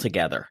Scrabble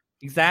together.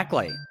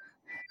 Exactly.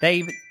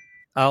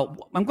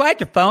 I'm glad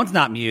your phone's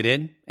not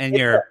muted, and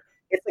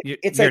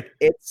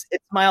it's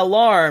my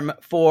alarm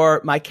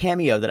for my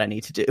cameo that I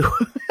need to do.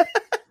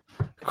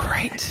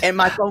 Great. And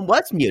my phone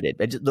was muted.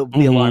 The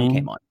alarm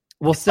came on.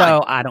 Well,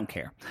 so I don't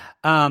care.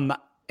 And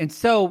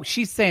so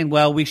she's saying,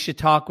 well, we should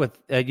talk with,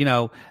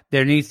 there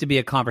needs to be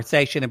a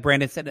conversation. And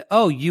Brandon said,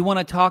 oh, you want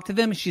to talk to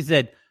them? She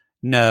said,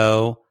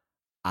 no.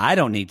 I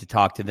don't need to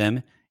talk to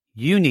them.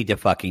 You need to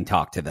fucking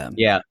talk to them.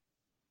 Yeah.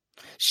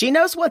 She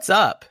knows what's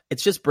up.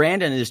 It's just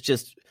Brandon is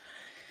just,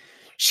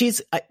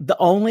 the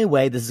only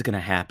way this is going to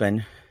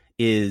happen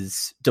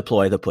is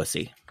deploy the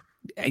pussy.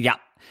 Yeah.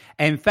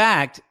 In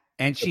fact,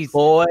 and she's.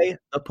 Deploy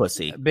the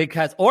pussy.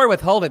 Or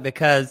withhold it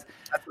because.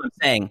 That's what I'm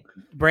saying.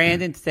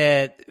 Brandon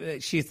said,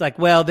 she's like,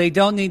 well, they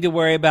don't need to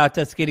worry about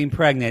us getting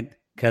pregnant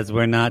because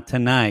we're not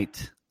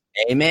tonight.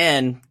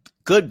 Amen.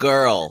 Good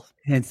girl.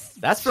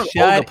 That's from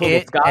Shut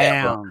it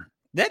down.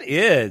 That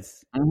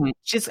is.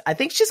 Mm-hmm. I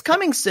think she's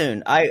coming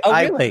soon.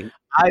 Really?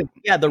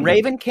 The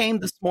Raven came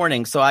this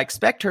morning, so I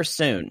expect her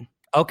soon.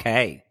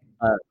 Okay.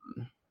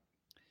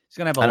 She's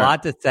gonna have a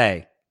lot to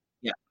say.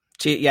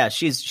 Yeah.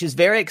 She's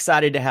very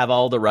excited to have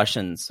all the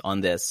Russians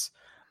on this,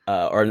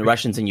 or the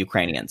Russians and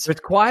Ukrainians. There's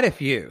quite a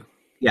few.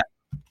 Yeah.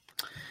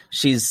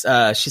 She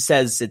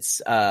says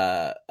it's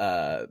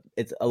a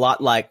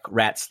lot like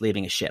rats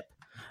leaving a ship.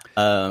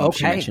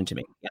 She mentioned to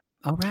me. Yeah.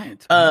 All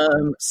right.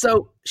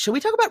 So should we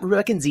talk about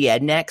Rebecca and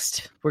Zied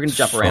next? We're going to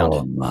jump around.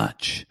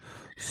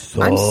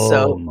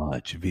 So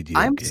much video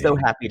I'm game. so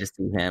happy to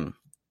see him.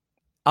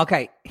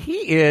 Okay.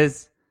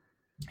 He's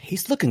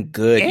looking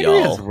good,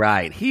 Andrea's y'all.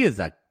 Right. He is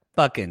a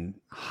fucking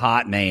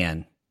hot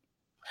man.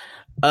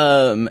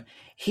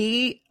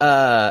 He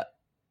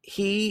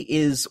he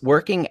is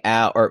working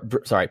out,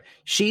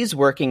 she's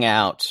working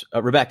out,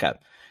 Rebecca.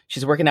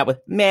 She's working out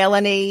with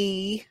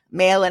Melanie,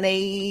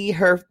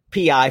 her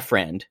PI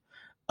friend.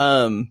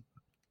 And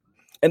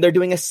they're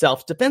doing a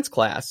self-defense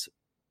class.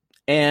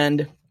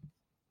 And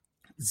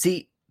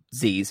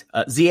Zied's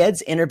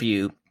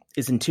interview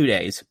is in 2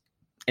 days.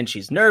 And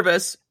she's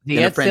nervous.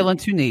 Zied's still in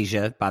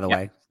Tunisia, by the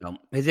way. So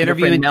his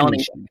interview in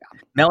Tunisia.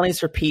 Melanie's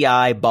her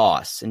PI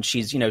boss, and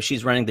she's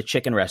running the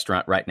chicken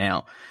restaurant right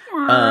now.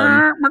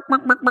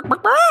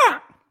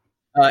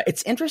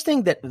 It's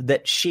interesting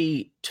that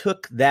she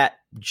took that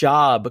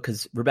job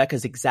because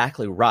Rebecca's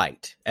exactly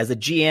right. As a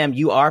GM,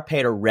 you are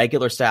paid a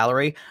regular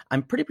salary.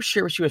 I'm pretty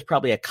sure she was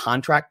probably a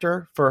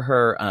contractor for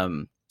her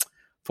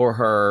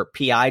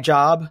PI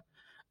job.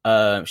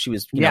 She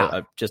was,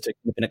 just a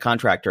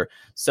contractor.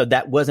 So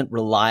that wasn't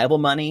reliable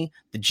money.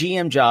 The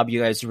GM job,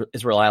 you guys,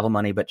 is reliable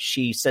money. But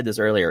she said this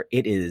earlier.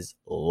 It is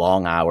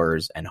long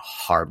hours and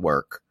hard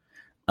work.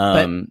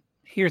 But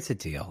here's the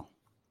deal.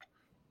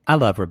 I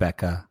love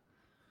Rebecca.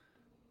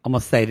 I'm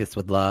going to say this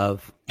with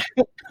love.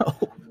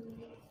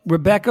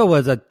 Rebecca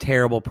was a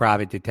terrible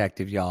private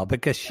detective, y'all,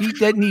 because she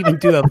didn't even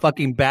do a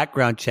fucking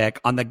background check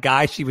on the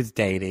guy she was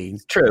dating.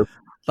 It's true.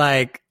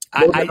 Like,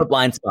 I have a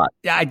blind spot.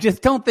 I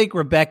just don't think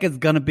Rebecca's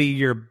going to be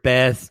your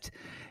best.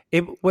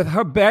 With her,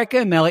 Rebecca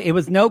and Melly, it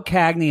was no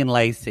Cagney and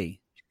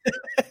Lacey.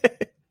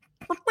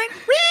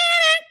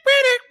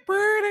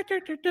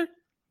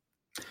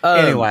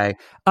 Anyway,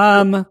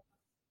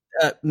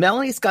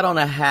 Melanie's got on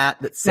a hat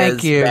that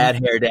says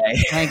 "Bad Hair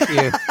Day." Thank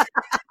you.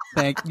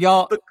 Thank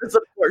y'all. Because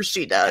of course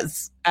she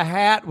does. A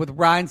hat with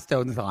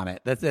rhinestones on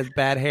it that says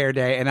 "Bad Hair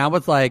Day," and I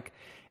was like,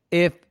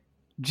 if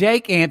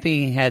Jake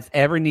Anthony has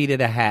ever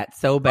needed a hat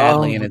so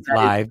badly in his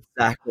life,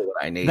 exactly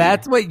what I need.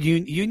 That's what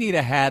you need,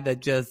 a hat that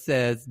just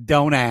says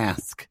 "Don't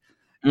ask."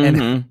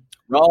 Mm-hmm. And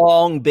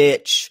wrong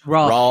bitch,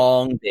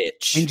 wrong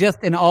bitch, and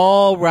just in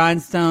all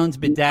rhinestones,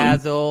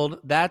 bedazzled.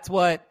 That's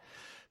what.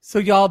 So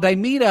y'all, they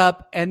meet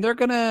up and they're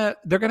gonna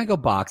go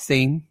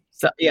boxing.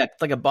 So yeah, it's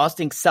like a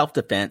boxing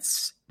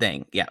self-defense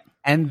thing. Yeah,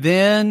 and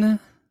then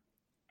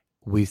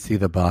we see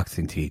the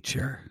boxing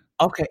teacher.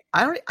 Okay,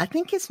 I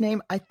think his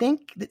name. I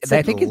think his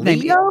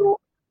name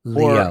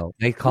Leo.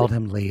 They called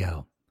him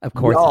Leo. Of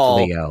course,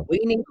 it's Leo. We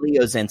need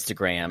Leo's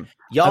Instagram.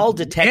 Y'all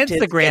detectives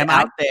Instagram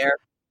out there.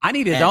 I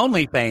need his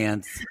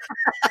OnlyFans.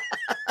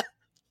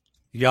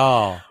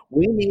 Y'all,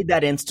 we need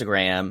that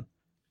Instagram.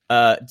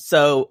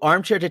 So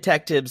armchair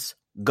detectives,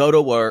 go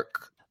to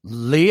work.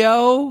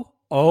 Leo,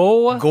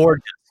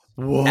 gorgeous,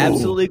 whoa.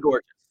 Absolutely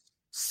gorgeous,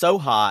 so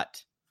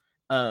hot.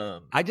 I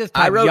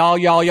wrote y'all.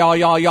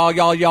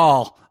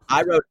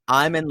 I wrote,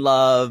 I'm in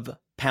love,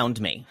 pound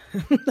me. I'm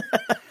in love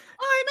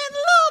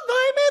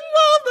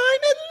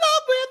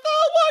with a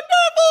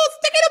wonderful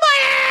stick in my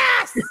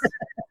ass.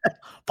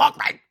 Fuck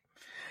me.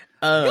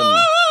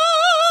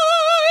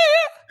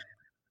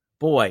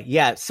 Boy,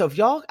 yeah. So if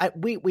y'all,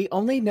 we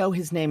only know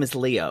his name is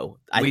Leo.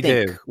 We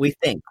think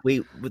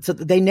so.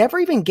 They never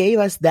even gave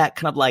us that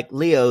kind of like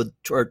Leo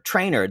or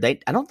trainer. I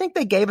don't think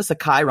they gave us a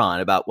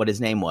chyron about what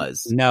his name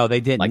was. No, they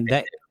didn't.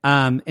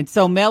 And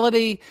so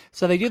Melody.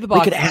 So they do the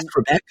boxing. We could ask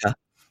Rebecca.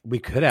 We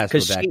could ask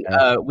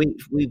Rebecca.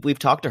 We've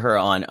talked to her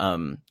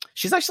on.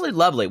 She's actually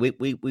lovely. We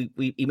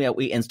emailed.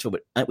 We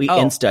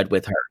insta'd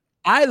with her.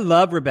 I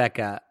love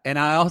Rebecca, and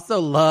I also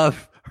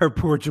love her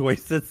poor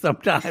choices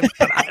sometimes.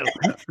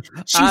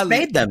 She's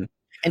made them,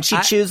 and she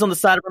chews on the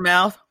side of her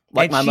mouth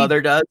like my mother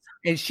does.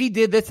 And she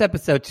did this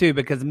episode too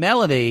because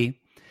Melody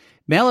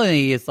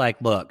is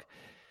like, look,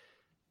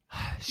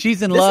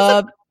 she's in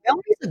love.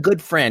 Melody's a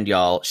good friend,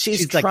 y'all.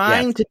 She's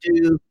trying to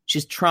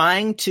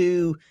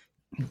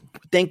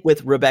think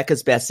with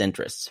Rebecca's best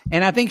interests.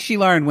 And I think she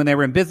learned when they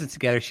were in business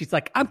together. She's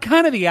like, I'm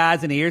kind of the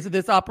eyes and ears of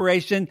this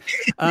operation.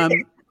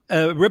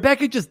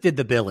 Rebecca just did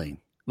the billing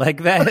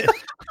like that.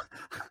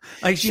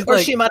 Like she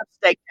might have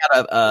staked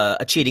out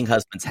a cheating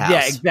husband's house.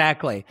 Yeah,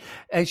 exactly.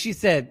 And she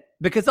said,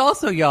 because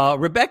also, y'all,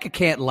 Rebecca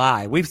can't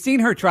lie. We've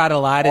seen her try to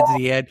lie to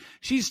Zied.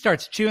 She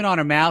starts chewing on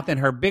her mouth, and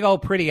her big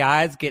old pretty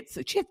eyes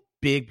she has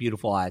big,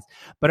 beautiful eyes,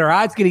 but her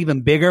eyes get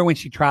even bigger when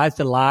she tries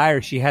to lie,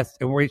 or she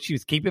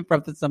was keeping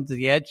from some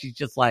Zied. She's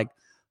just like,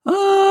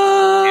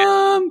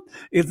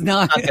 it's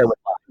not.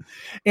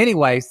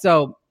 Anyway,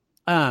 so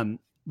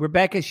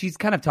Rebecca, she's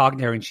kind of talking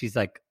to her, and she's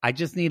like, I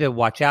just need to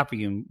watch out for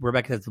you. And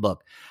Rebecca says,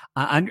 look,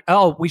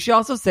 we should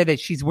also say that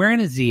she's wearing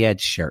a Zied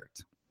shirt,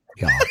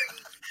 y'all.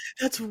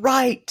 That's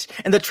right.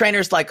 And the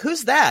trainer's like,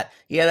 who's that?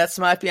 Yeah, that's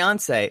my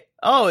fiance.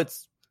 Oh,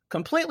 it's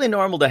completely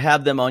normal to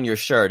have them on your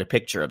shirt, a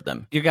picture of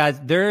them. You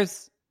guys,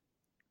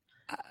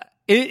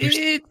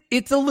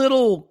 it's a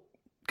little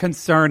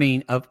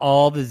concerning of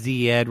all the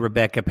Zied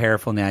Rebecca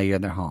paraphernalia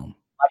in their home.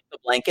 Like the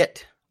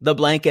blanket. The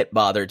blanket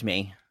bothered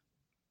me.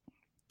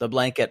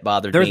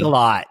 There's a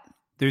lot.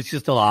 There's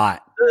just a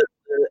lot.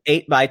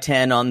 The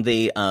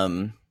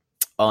 8x10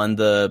 on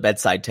the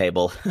bedside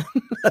table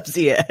of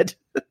Zied.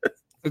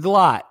 There's a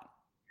lot.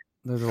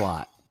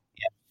 Yeah.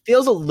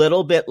 Feels a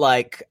little bit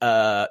like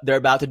they're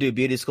about to do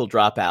Beauty School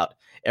Dropout.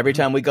 Every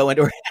time we go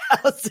into her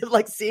house,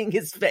 like seeing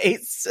his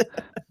face.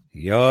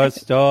 Your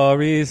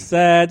story's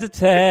sad to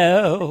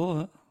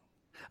tell.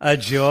 A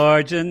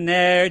Georgia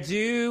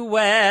ne'er-do-well.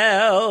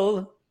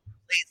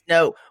 Please,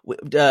 no.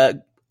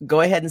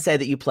 Go ahead and say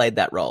that you played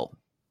that role.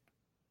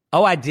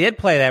 Oh, I did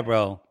play that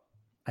role.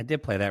 I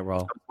did play that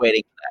role. I'm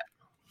waiting for that.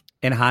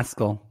 In high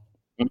school.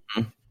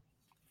 Mm-mm.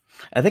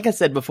 I think I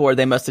said before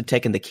they must have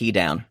taken the key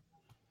down.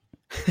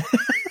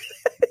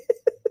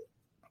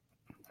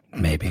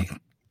 Maybe.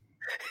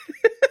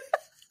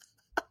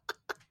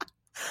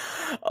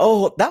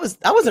 Oh,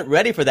 I wasn't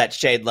ready for that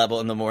shade level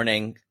in the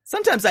morning.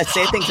 Sometimes I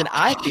say things and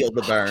I feel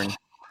the burn.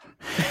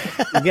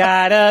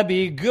 Gotta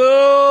be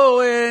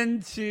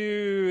going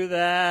to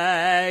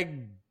that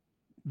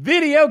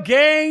video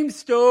game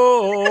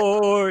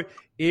store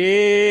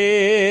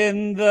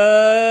in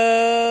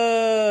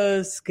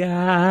the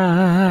sky.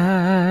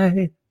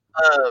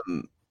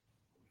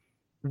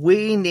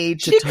 We need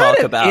to she talk kind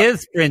of about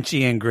is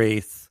Frenchie in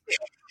Greece.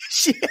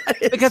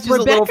 Because she's a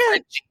little Rebecca,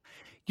 French.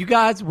 you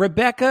guys,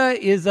 Rebecca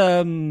is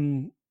I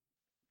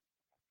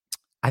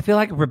feel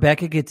like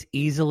Rebecca's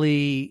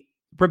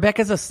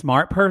a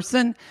smart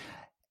person,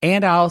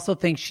 and I also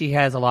think she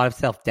has a lot of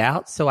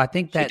self-doubt. So I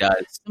think that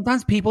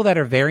sometimes people that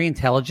are very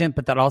intelligent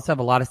but that also have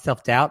a lot of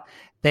self-doubt,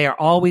 they are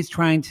always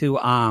trying to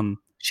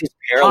she's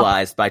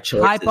paralyzed by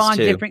choices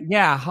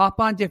hop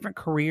on different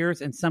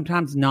careers and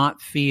sometimes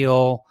not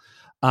feel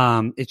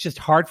it's just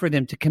hard for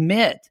them to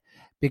commit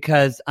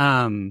because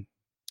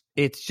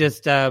it's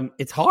just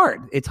it's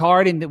hard. It's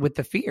hard with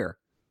the fear.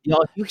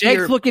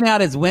 Jake's looking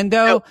out his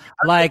window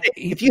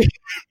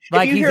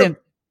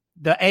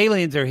the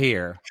aliens are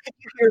here. If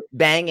you hear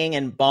banging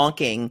and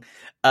bonking,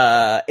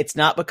 it's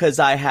not because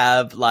I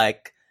have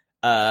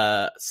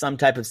some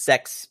type of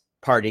sex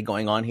party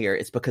going on here.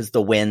 It's because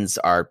the winds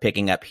are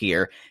picking up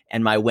here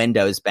and my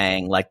windows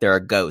bang like there are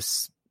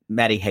ghosts.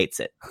 Maddie hates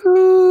it.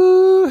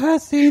 Who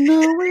has seen the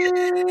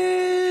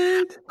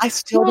wind? I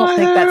still don't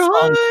think that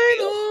song.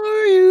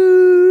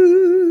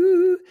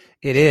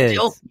 It is.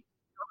 Still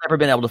never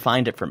been able to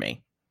find it for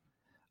me.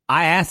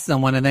 I asked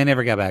someone and they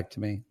never got back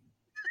to me.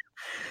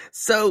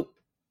 So,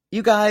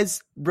 you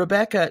guys,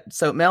 Rebecca.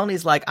 So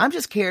Melanie's like, I'm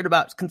just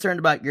concerned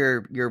about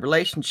your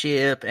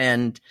relationship,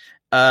 and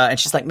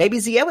she's like, maybe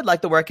Zia would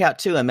like to work out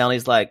too. And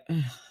Melanie's like, ugh.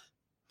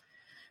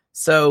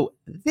 So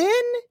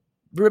then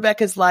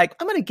Rebecca's like,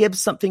 I'm going to give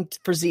something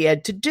for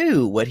Ziad to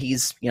do what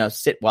he's,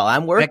 sit while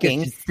I'm working.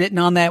 Rebecca's just sitting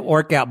on that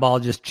workout ball,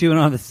 just chewing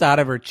on the side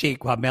of her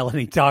cheek while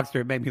Melanie talks to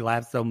her. It made me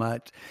laugh so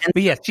much.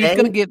 But yeah, she's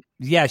going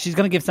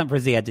to give something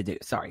for Ziad to do.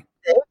 Sorry.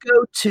 They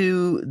go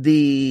to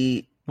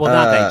the,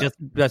 not they,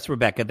 just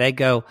Rebecca. They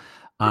go,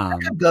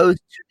 Rebecca goes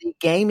to the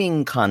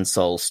gaming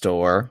console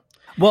store.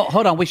 Well,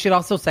 hold on. We should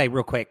also say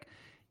real quick,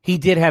 he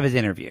did have his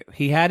interview.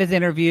 He had his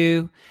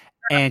interview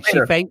and she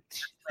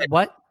faked.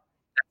 What?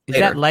 Is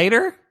that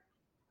later?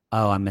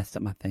 Oh, I messed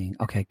up my thing.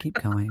 Okay,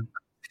 keep going.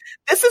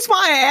 This is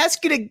why I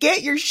asked you to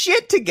get your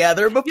shit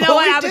together before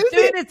I was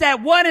doing this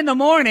at 1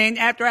 a.m.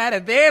 after I had a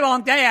very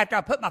long day after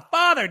I put my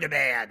father to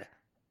bed.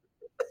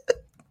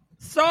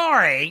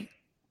 Sorry,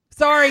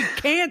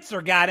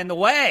 cancer got in the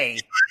way.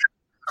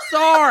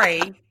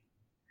 Sorry.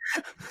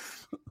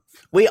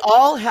 We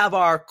all have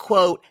our,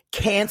 quote,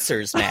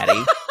 cancers,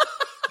 Maddie.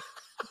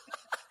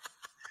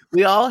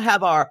 We all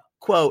have our,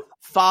 quote,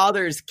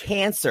 father's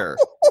cancer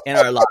in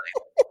our life.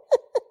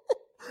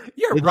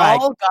 We've right.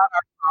 all got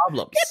our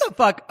problems. Get the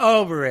fuck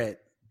over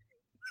it.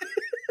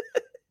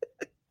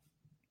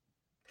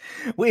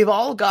 We've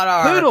all got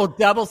our... Poodle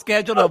double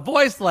scheduled a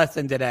voice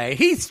lesson today.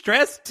 He's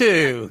stressed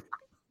too.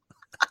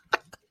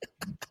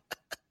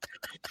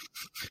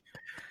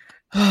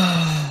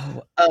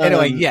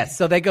 Anyway, yes.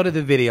 So they go to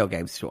the video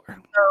game store.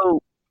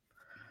 So,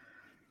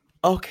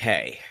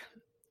 okay.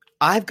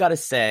 I've got to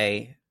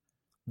say,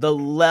 the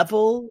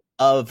level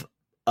of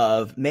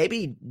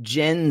maybe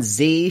Gen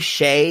Z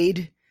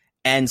shade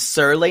and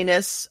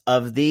surliness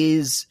of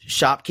these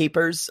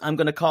shopkeepers, I'm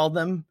going to call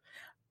them,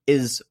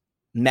 is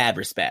mad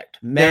respect.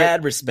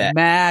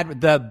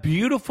 The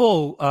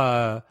beautiful,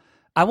 I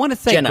want to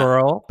say Jenna.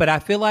 girl, but I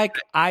feel like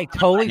I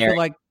totally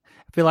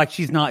feel like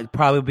she's not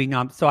probably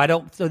not. So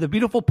the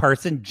beautiful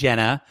person,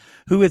 Jenna,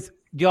 who is,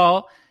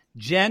 y'all,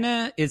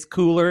 Jenna is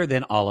cooler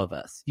than all of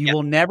us. You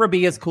will never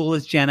be as cool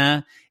as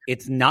Jenna.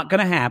 It's not going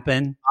to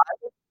happen. I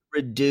was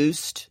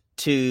reduced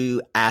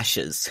to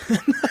ashes.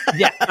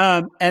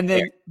 And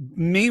then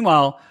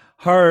meanwhile,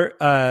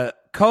 her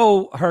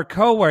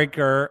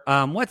coworker,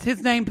 what's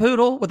his name,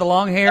 Poodle, with the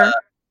long hair? I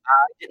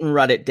didn't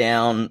write it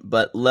down,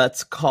 but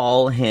let's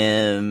call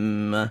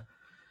him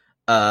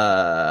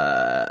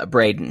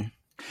Braden.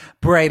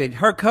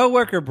 Her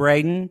coworker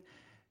Braden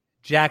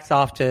jacks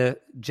off to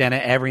Jenna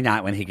every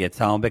night when he gets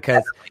home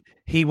because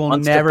he will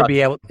never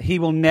be able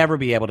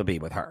to be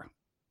with her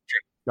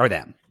or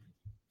them.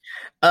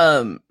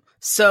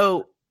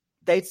 So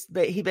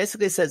he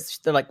basically says,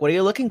 they're like, what are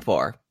you looking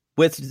for?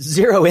 With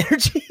zero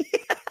energy.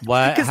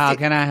 What? How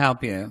can I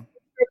help you?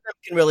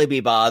 Can really be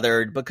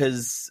bothered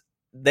because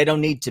they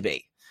don't need to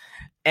be.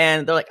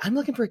 And they're like, I'm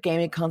looking for a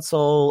gaming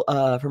console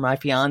for my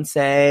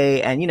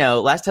fiance. And,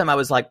 last time I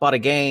was like, bought a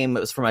game, it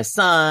was for my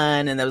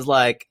son. And I was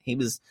like, when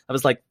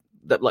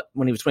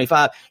he was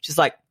 25, she's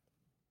like,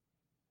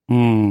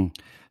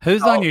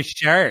 Who's on your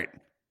shirt?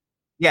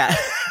 Yeah.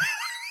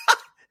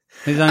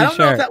 Who's on I your don't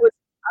know shirt?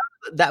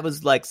 if that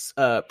was like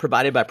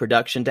provided by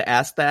production to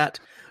ask that,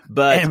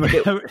 but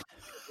it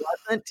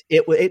wasn't.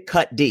 It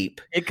cut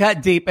deep. It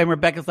cut deep. And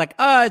Rebecca's like,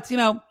 it's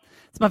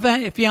my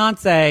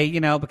fiance,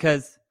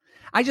 because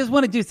I just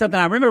want to do something.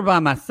 I remember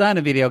buying my son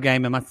a video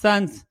game, and my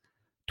son's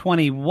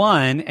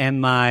 21, and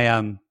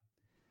my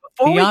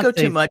Before we go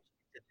too much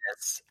into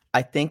this,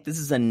 I think this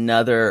is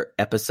another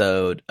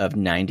episode of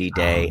 90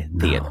 Day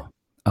Theater.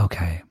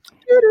 Okay.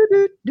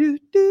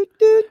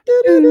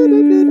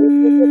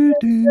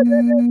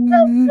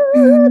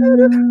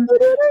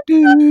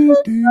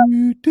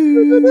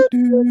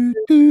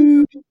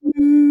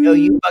 No,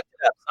 you fucked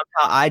it up.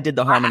 Somehow I did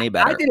the harmony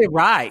better. I did it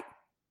right.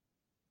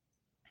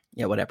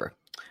 Yeah, whatever.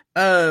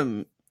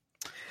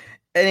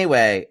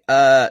 Anyway,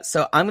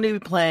 so I'm going to be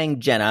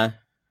playing Jenna.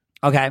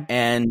 Okay.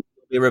 And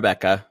be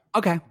Rebecca.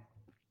 Okay.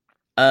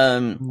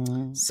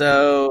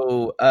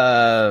 So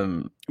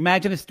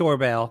imagine a store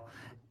bell,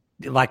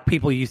 like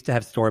people used to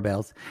have store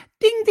bells.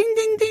 Ding, ding,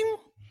 ding, ding.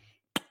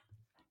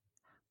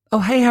 Oh,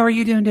 hey, how are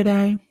you doing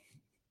today?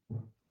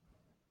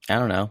 I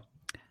don't know.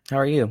 How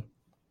are you?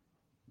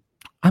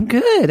 I'm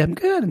good. I'm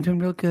doing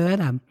real good.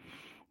 I'm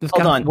just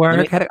Hold got on. work.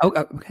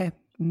 Okay.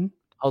 Mm-hmm.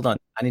 Hold on.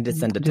 I need to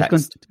send a I'm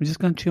text. just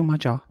going to chew my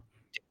jaw.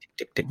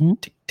 Tick, tick, Mm-hmm.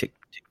 tick, tick,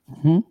 tick,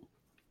 Mm-hmm.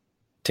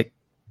 tick,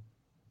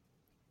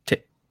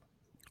 tick,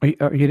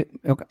 Are you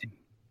okay?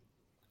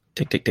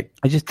 tick, tick, tick,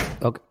 I just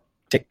okay.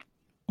 tick.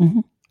 Mm-hmm.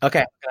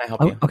 Okay. Can I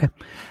help you? Okay.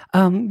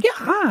 Yeah.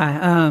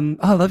 Hi.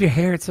 I love your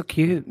hair. It's so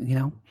cute.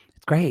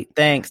 It's great.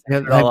 Thanks. I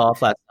took it all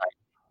off last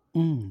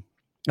night.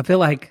 I feel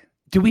like,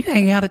 do we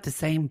hang out at the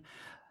same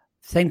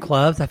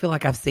clubs? I feel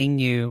like I've seen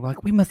you.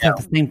 Like we must have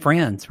the same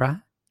friends, right?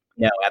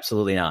 No,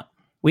 absolutely not.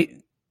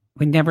 We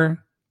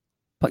never.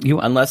 But you,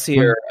 unless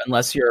you're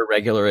a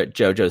regular at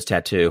JoJo's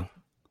Tattoo.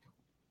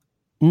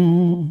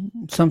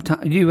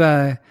 Sometimes you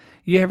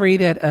ever eat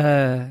at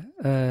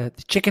the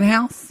Chicken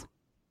House?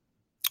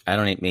 I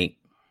don't eat meat.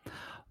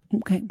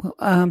 Okay.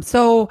 Well,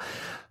 so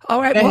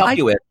all right. What can I help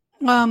you with?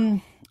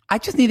 I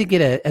just need to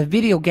get a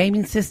video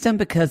gaming system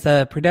because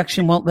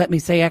production won't let me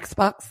say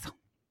Xbox.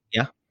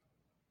 Yeah.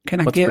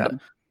 Can I What's get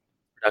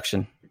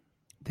production?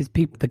 These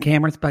people, the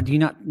cameras, but do you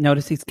not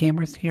notice these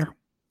cameras here?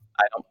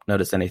 I don't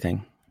notice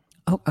anything.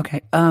 Oh,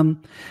 okay.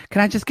 Can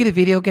I just get a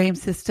video game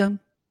system?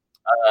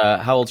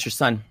 How old's your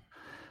son?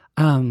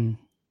 Well,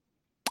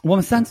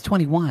 my son's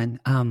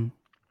 21.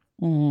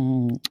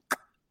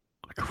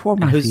 For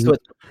my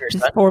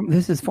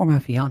this is for my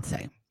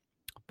fiance,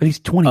 but he's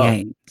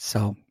 28,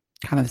 so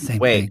kind of the same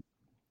thing.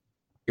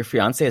 Your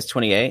fiance is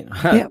 28?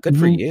 Yeah, good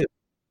for you.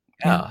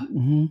 Yeah.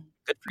 Mm-hmm.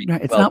 Good for you.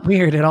 Right. It's not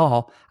weird at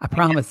all. I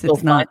promise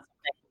it's not.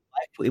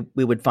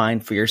 We would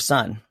find for your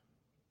son.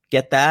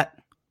 Get that?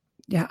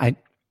 Yeah,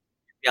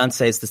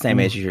 fiance is the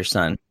same age as your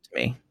son to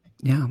me.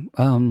 Yeah.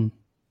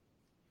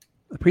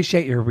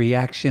 Appreciate your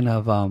reaction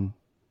of not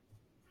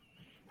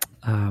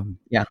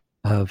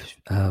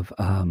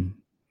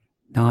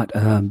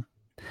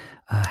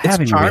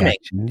having charming.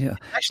 Reaction. Yeah.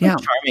 It's actually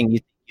charming.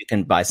 You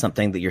can buy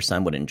something that your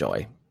son would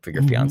enjoy for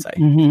your fiance.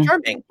 Mm-hmm.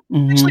 Charming.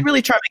 Actually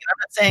really charming. And I'm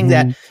not saying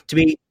that to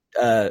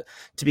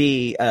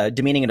be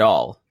demeaning at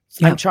all.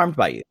 Yeah. I'm charmed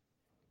by you.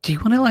 Do you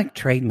want to like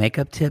trade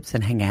makeup tips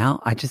and hang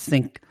out? I just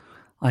think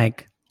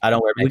like I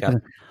don't wear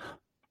makeup.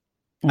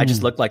 I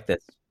just look like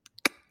this.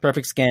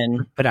 Perfect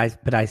skin. But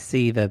I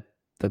see the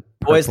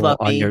boys love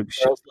me.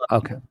 Girls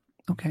love me.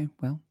 Okay.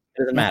 Well, it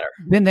doesn't matter.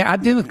 Been there.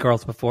 I've been with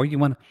girls before. You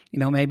want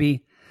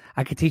maybe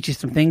I could teach you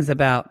some things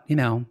about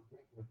You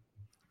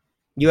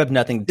have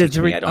nothing to teach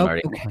me. I don't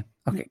already.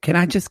 Okay. Can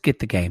I just get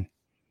the game?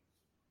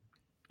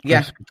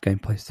 Yeah. Game,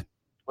 please.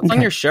 What's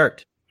on your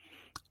shirt?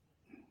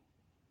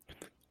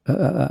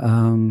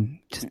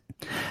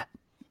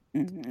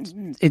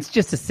 It's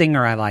just a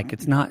singer I like.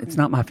 It's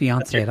not my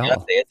fiance at all.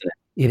 Isn't it?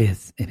 It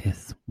is.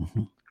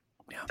 Mm-hmm.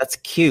 Yeah. That's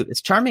cute.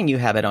 It's charming. You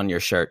have it on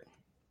your shirt.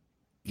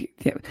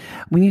 Yeah.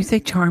 When you say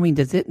charming,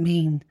 does it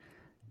mean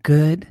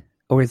good,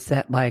 or is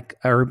that like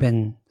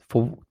Urban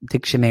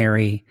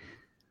Dictionary?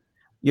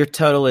 Your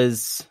total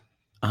is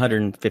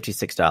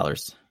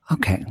 $156.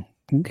 Okay.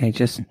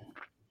 Just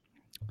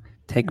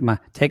take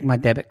my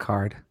debit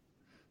card.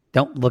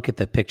 Don't look at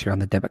the picture on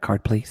the debit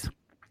card, please.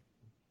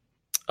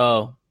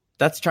 Oh,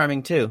 that's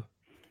charming too.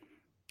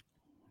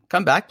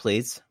 Come back,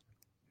 please.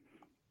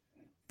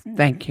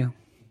 Thank you.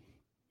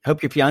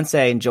 Hope your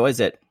fiance enjoys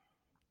it.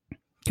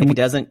 If he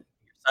doesn't, your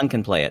son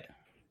can play it.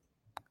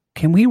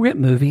 Can we rip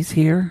movies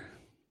here?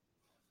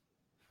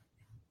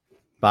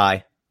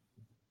 Bye.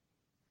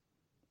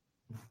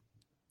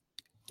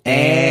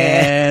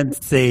 And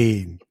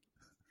scene.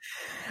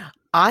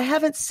 I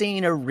haven't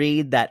seen a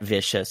read that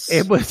vicious.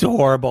 It was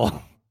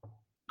horrible.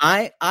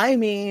 I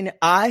mean,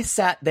 I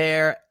sat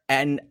there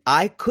and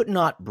I could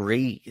not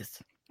breathe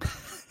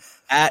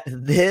at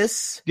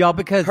this y'all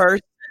because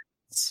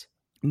person's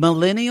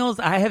Millennials,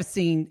 I have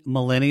seen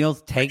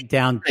millennials take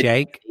down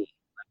Jake.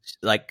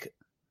 Like,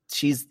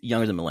 she's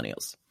younger than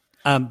millennials.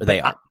 They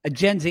are.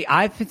 Gen Z,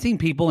 I've seen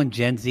people in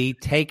Gen Z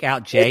take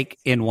out Jake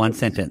in one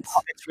sentence.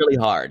 It's really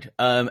hard.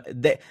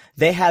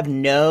 They have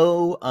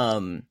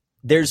no,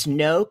 there's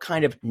no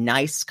kind of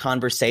nice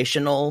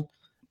conversational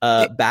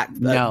no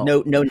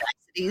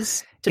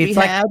niceties to be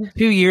had. Like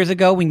 2 years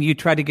ago when you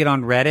tried to get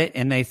on Reddit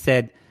and they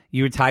said,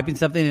 you were typing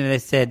something and they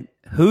said,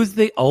 who's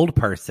the old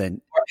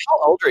person? Or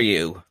how old are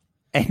you?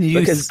 And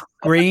you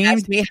screamed.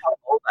 Asked me how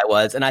old I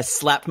was, and I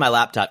slapped my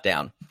laptop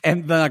down.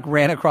 And then like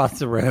ran across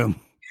the room.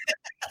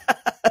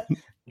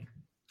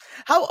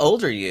 How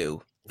old are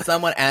you?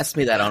 Someone asked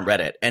me that on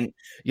Reddit, and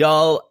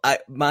y'all,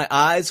 my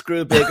eyes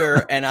grew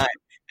bigger, and I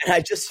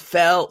just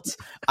felt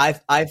I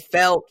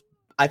felt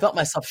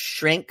myself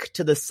shrink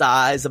to the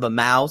size of a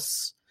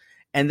mouse,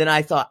 and then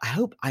I thought, I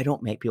hope I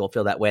don't make people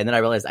feel that way, and then I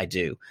realized I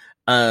do,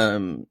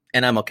 and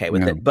I'm okay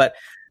with it. But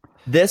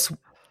this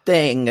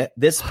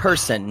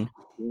person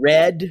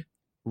read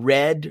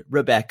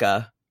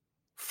Rebecca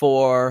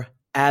for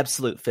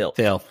absolute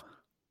filth.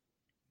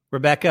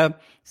 Rebecca,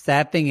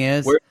 sad thing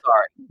is, we're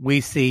sorry.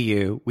 We see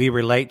you. We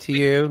relate to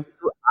you.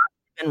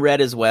 I've been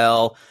read as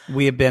well.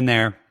 We have been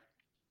there.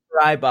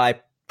 I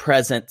buy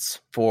presents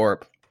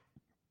for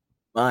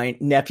my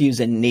nephews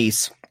and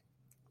niece.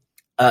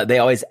 They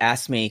always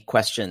ask me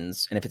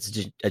questions, and if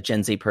it's a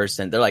Gen Z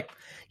person, they're like,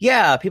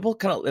 "Yeah, people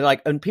kind of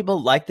like, and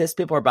people like this.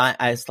 People are buying."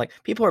 I was like,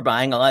 "People are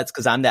buying a lot. It's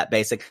because I'm that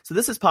basic. So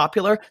this is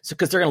popular. So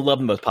because they're gonna love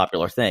the most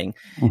popular thing."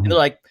 Mm-hmm. And they're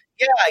like,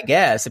 "Yeah, I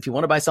guess if you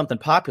want to buy something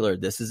popular,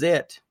 this is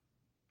it."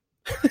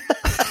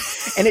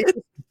 And it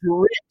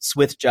drips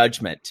with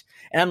judgment,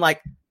 and I'm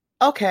like,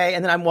 "Okay."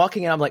 And then I'm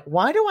walking, and I'm like,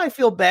 "Why do I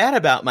feel bad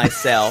about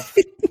myself?"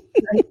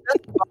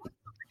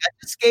 I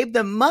just gave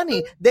them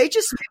money. They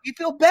just made me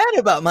feel bad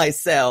about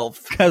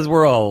myself because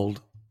we're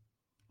old.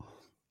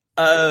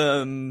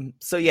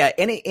 So yeah,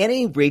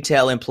 any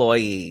retail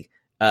employee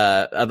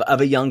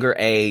of a younger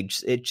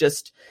age,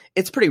 it's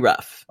pretty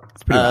rough.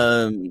 It's pretty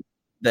rough.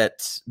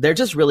 That they're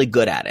just really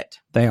good at it.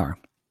 They are.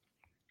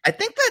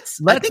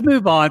 Let's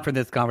move on from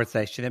this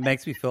conversation. It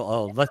makes me feel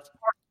old.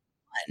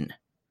 Fun,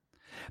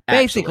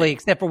 basically,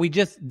 except for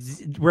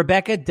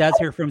Rebecca does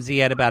hear from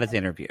Zied about his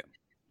interview.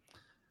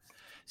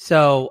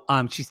 So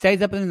she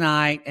stays up in the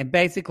night, and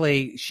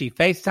basically she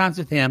FaceTimes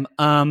with him.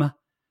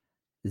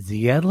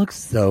 Zied looks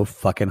so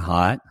fucking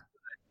hot.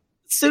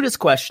 Suit is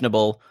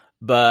questionable,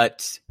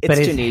 but it's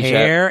his Tunisia.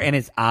 Hair and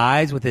his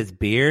eyes with his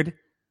beard,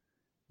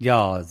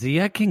 y'all,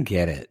 Zied can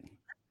get it.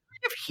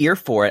 I'm here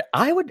for it.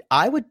 I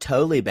would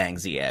totally bang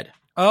Zied.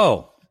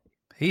 Oh,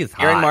 he is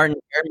hot. Aaron Martin,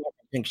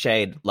 Pink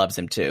Shade loves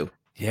him too.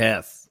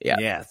 Yes. Yeah.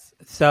 Yes.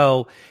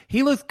 So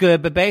he looks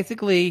good, but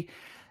basically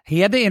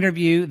he had the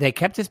interview. They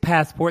kept his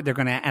passport.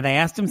 And they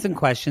asked him some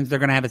questions. They're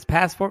going to have his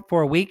passport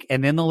for a week,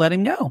 and then they'll let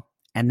him go.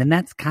 And then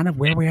that's kind of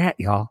where we're at,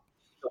 y'all.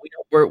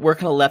 We're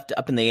kind of left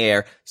up in the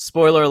air.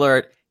 Spoiler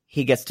alert: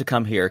 he gets to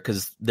come here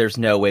because there's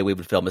no way we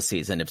would film a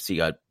season if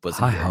Zied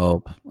wasn't here. I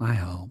hope. I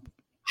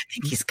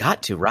think he's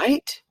got to,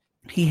 right?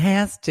 He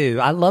has to.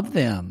 I love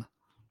them.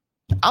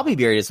 I'll be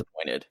very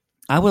disappointed.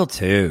 I will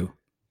too.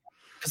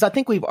 Because I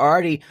think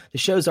the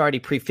show's already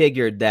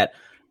prefigured that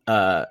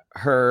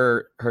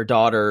her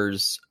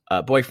daughter's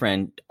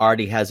boyfriend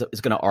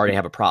is going to already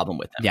have a problem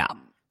with him. Yeah.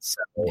 So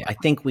yeah. I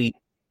think we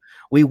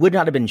would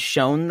not have been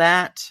shown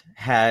that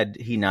had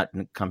he not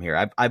come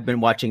here. I've been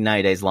watching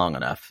 90 Days long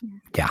enough.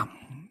 Yeah.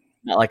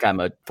 Not like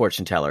I'm a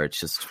fortune teller. It's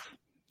just,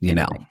 you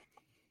know.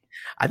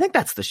 I think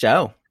that's the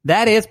show.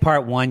 That is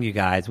part one, you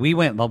guys. We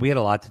had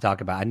a lot to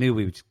talk about. I knew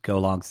we would go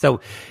long.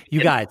 So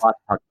you guys,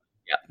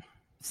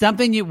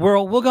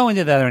 we'll go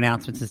into the other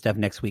announcements and stuff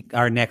next week,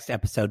 our next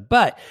episode.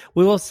 But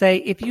we will say,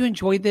 if you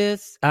enjoyed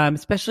this,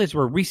 especially as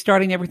we're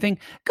restarting everything,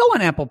 go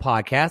on Apple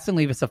Podcasts and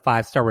leave us a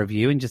 5-star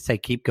review and just say,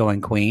 "Keep going,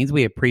 Queens."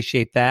 We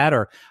appreciate that,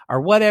 or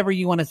whatever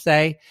you want to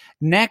say.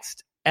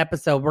 Next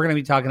episode, we're going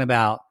to be talking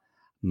about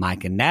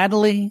Mike and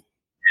Natalie.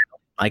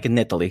 Mike and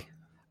Natalie.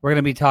 We're going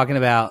to be talking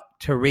about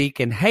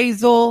Tariq and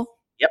Hazel.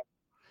 Yep.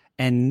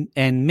 And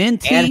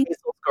Minty. And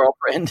Hazel's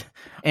girlfriend.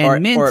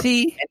 And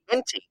Minty. And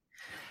Minty.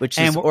 Which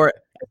is, or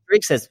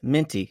Tariq says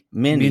Minty.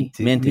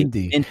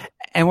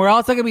 And we're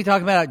also going to be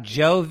talking about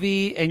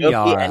Jovi and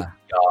Yara.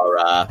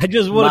 I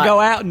just want to go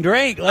out and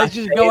drink. Let's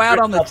just go out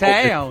on the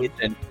town.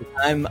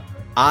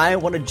 I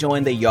want to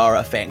join the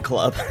Yara fan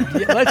club.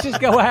 Let's just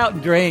go out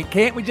and drink.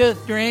 Can't we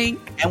just drink?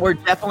 And we're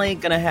definitely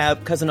going to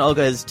have, Cousin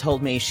Olga has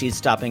told me she's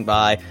stopping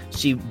by.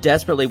 She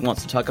desperately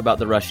wants to talk about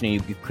the Russian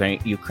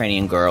and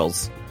Ukrainian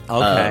girls.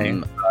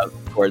 Okay.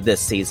 For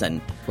this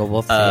season. Well,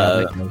 we'll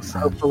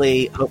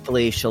see.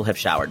 Hopefully she'll have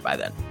showered by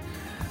then.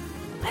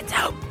 Let's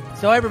hope.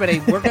 So everybody,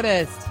 we're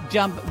going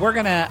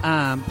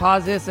to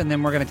pause this, and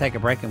then we're going to take a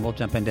break, and we'll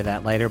jump into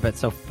that later. But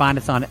so find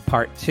us on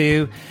part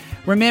 2.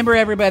 Remember,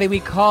 everybody, we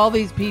call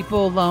these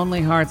people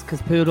lonely hearts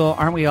because, Poodle,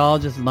 aren't we all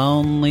just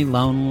lonely,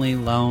 lonely,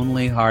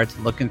 lonely hearts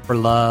looking for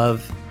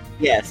love?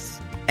 Yes.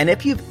 And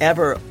if you've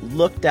ever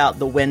looked out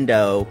the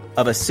window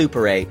of a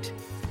Super 8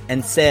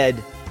 and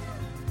said,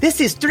 "This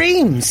is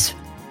dreams,"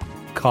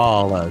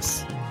 Call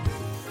us.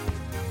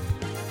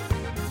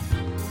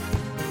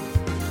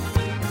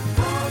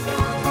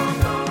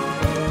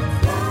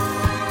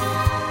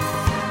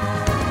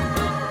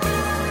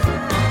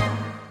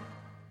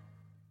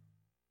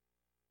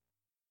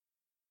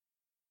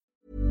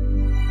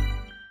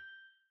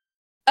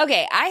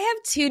 Okay, I have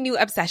 2 new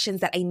obsessions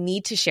that I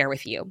need to share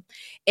with you.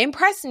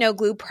 Impress No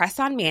Glue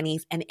Press-On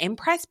Manis and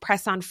Impress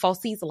Press-On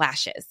Falsies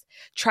Lashes.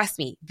 Trust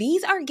me,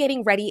 these are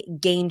getting ready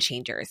game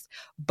changers.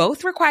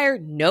 Both require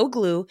no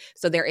glue,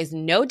 so there is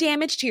no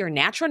damage to your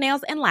natural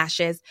nails and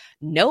lashes,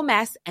 no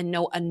mess, and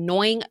no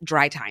annoying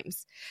dry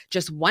times.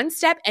 Just one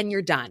step and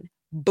you're done.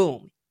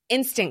 Boom.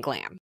 Instant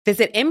glam.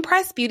 Visit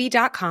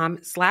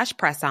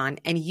impressbeauty.com/presson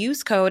and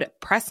use code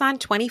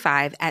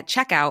PRESSON25 at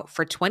checkout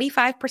for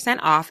 25%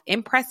 off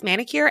Impress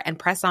Manicure and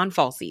Press-On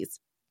Falsies.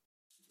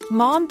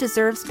 Mom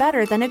deserves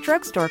better than a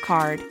drugstore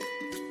card.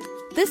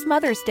 This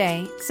Mother's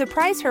Day,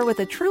 surprise her with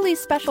a truly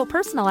special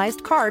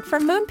personalized card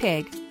from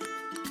Moonpig.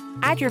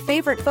 Add your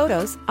favorite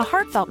photos, a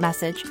heartfelt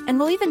message, and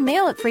we'll even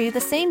mail it for you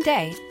the same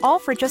day, all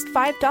for just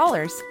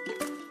 $5.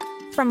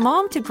 From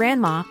mom to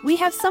grandma, we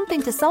have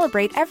something to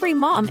celebrate every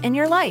mom in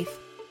your life.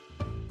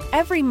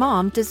 Every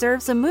mom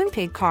deserves a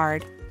Moonpig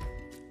card.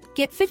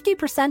 Get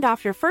 50%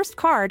 off your first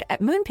card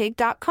at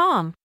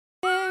Moonpig.com.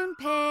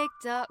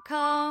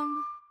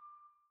 Moonpig.com.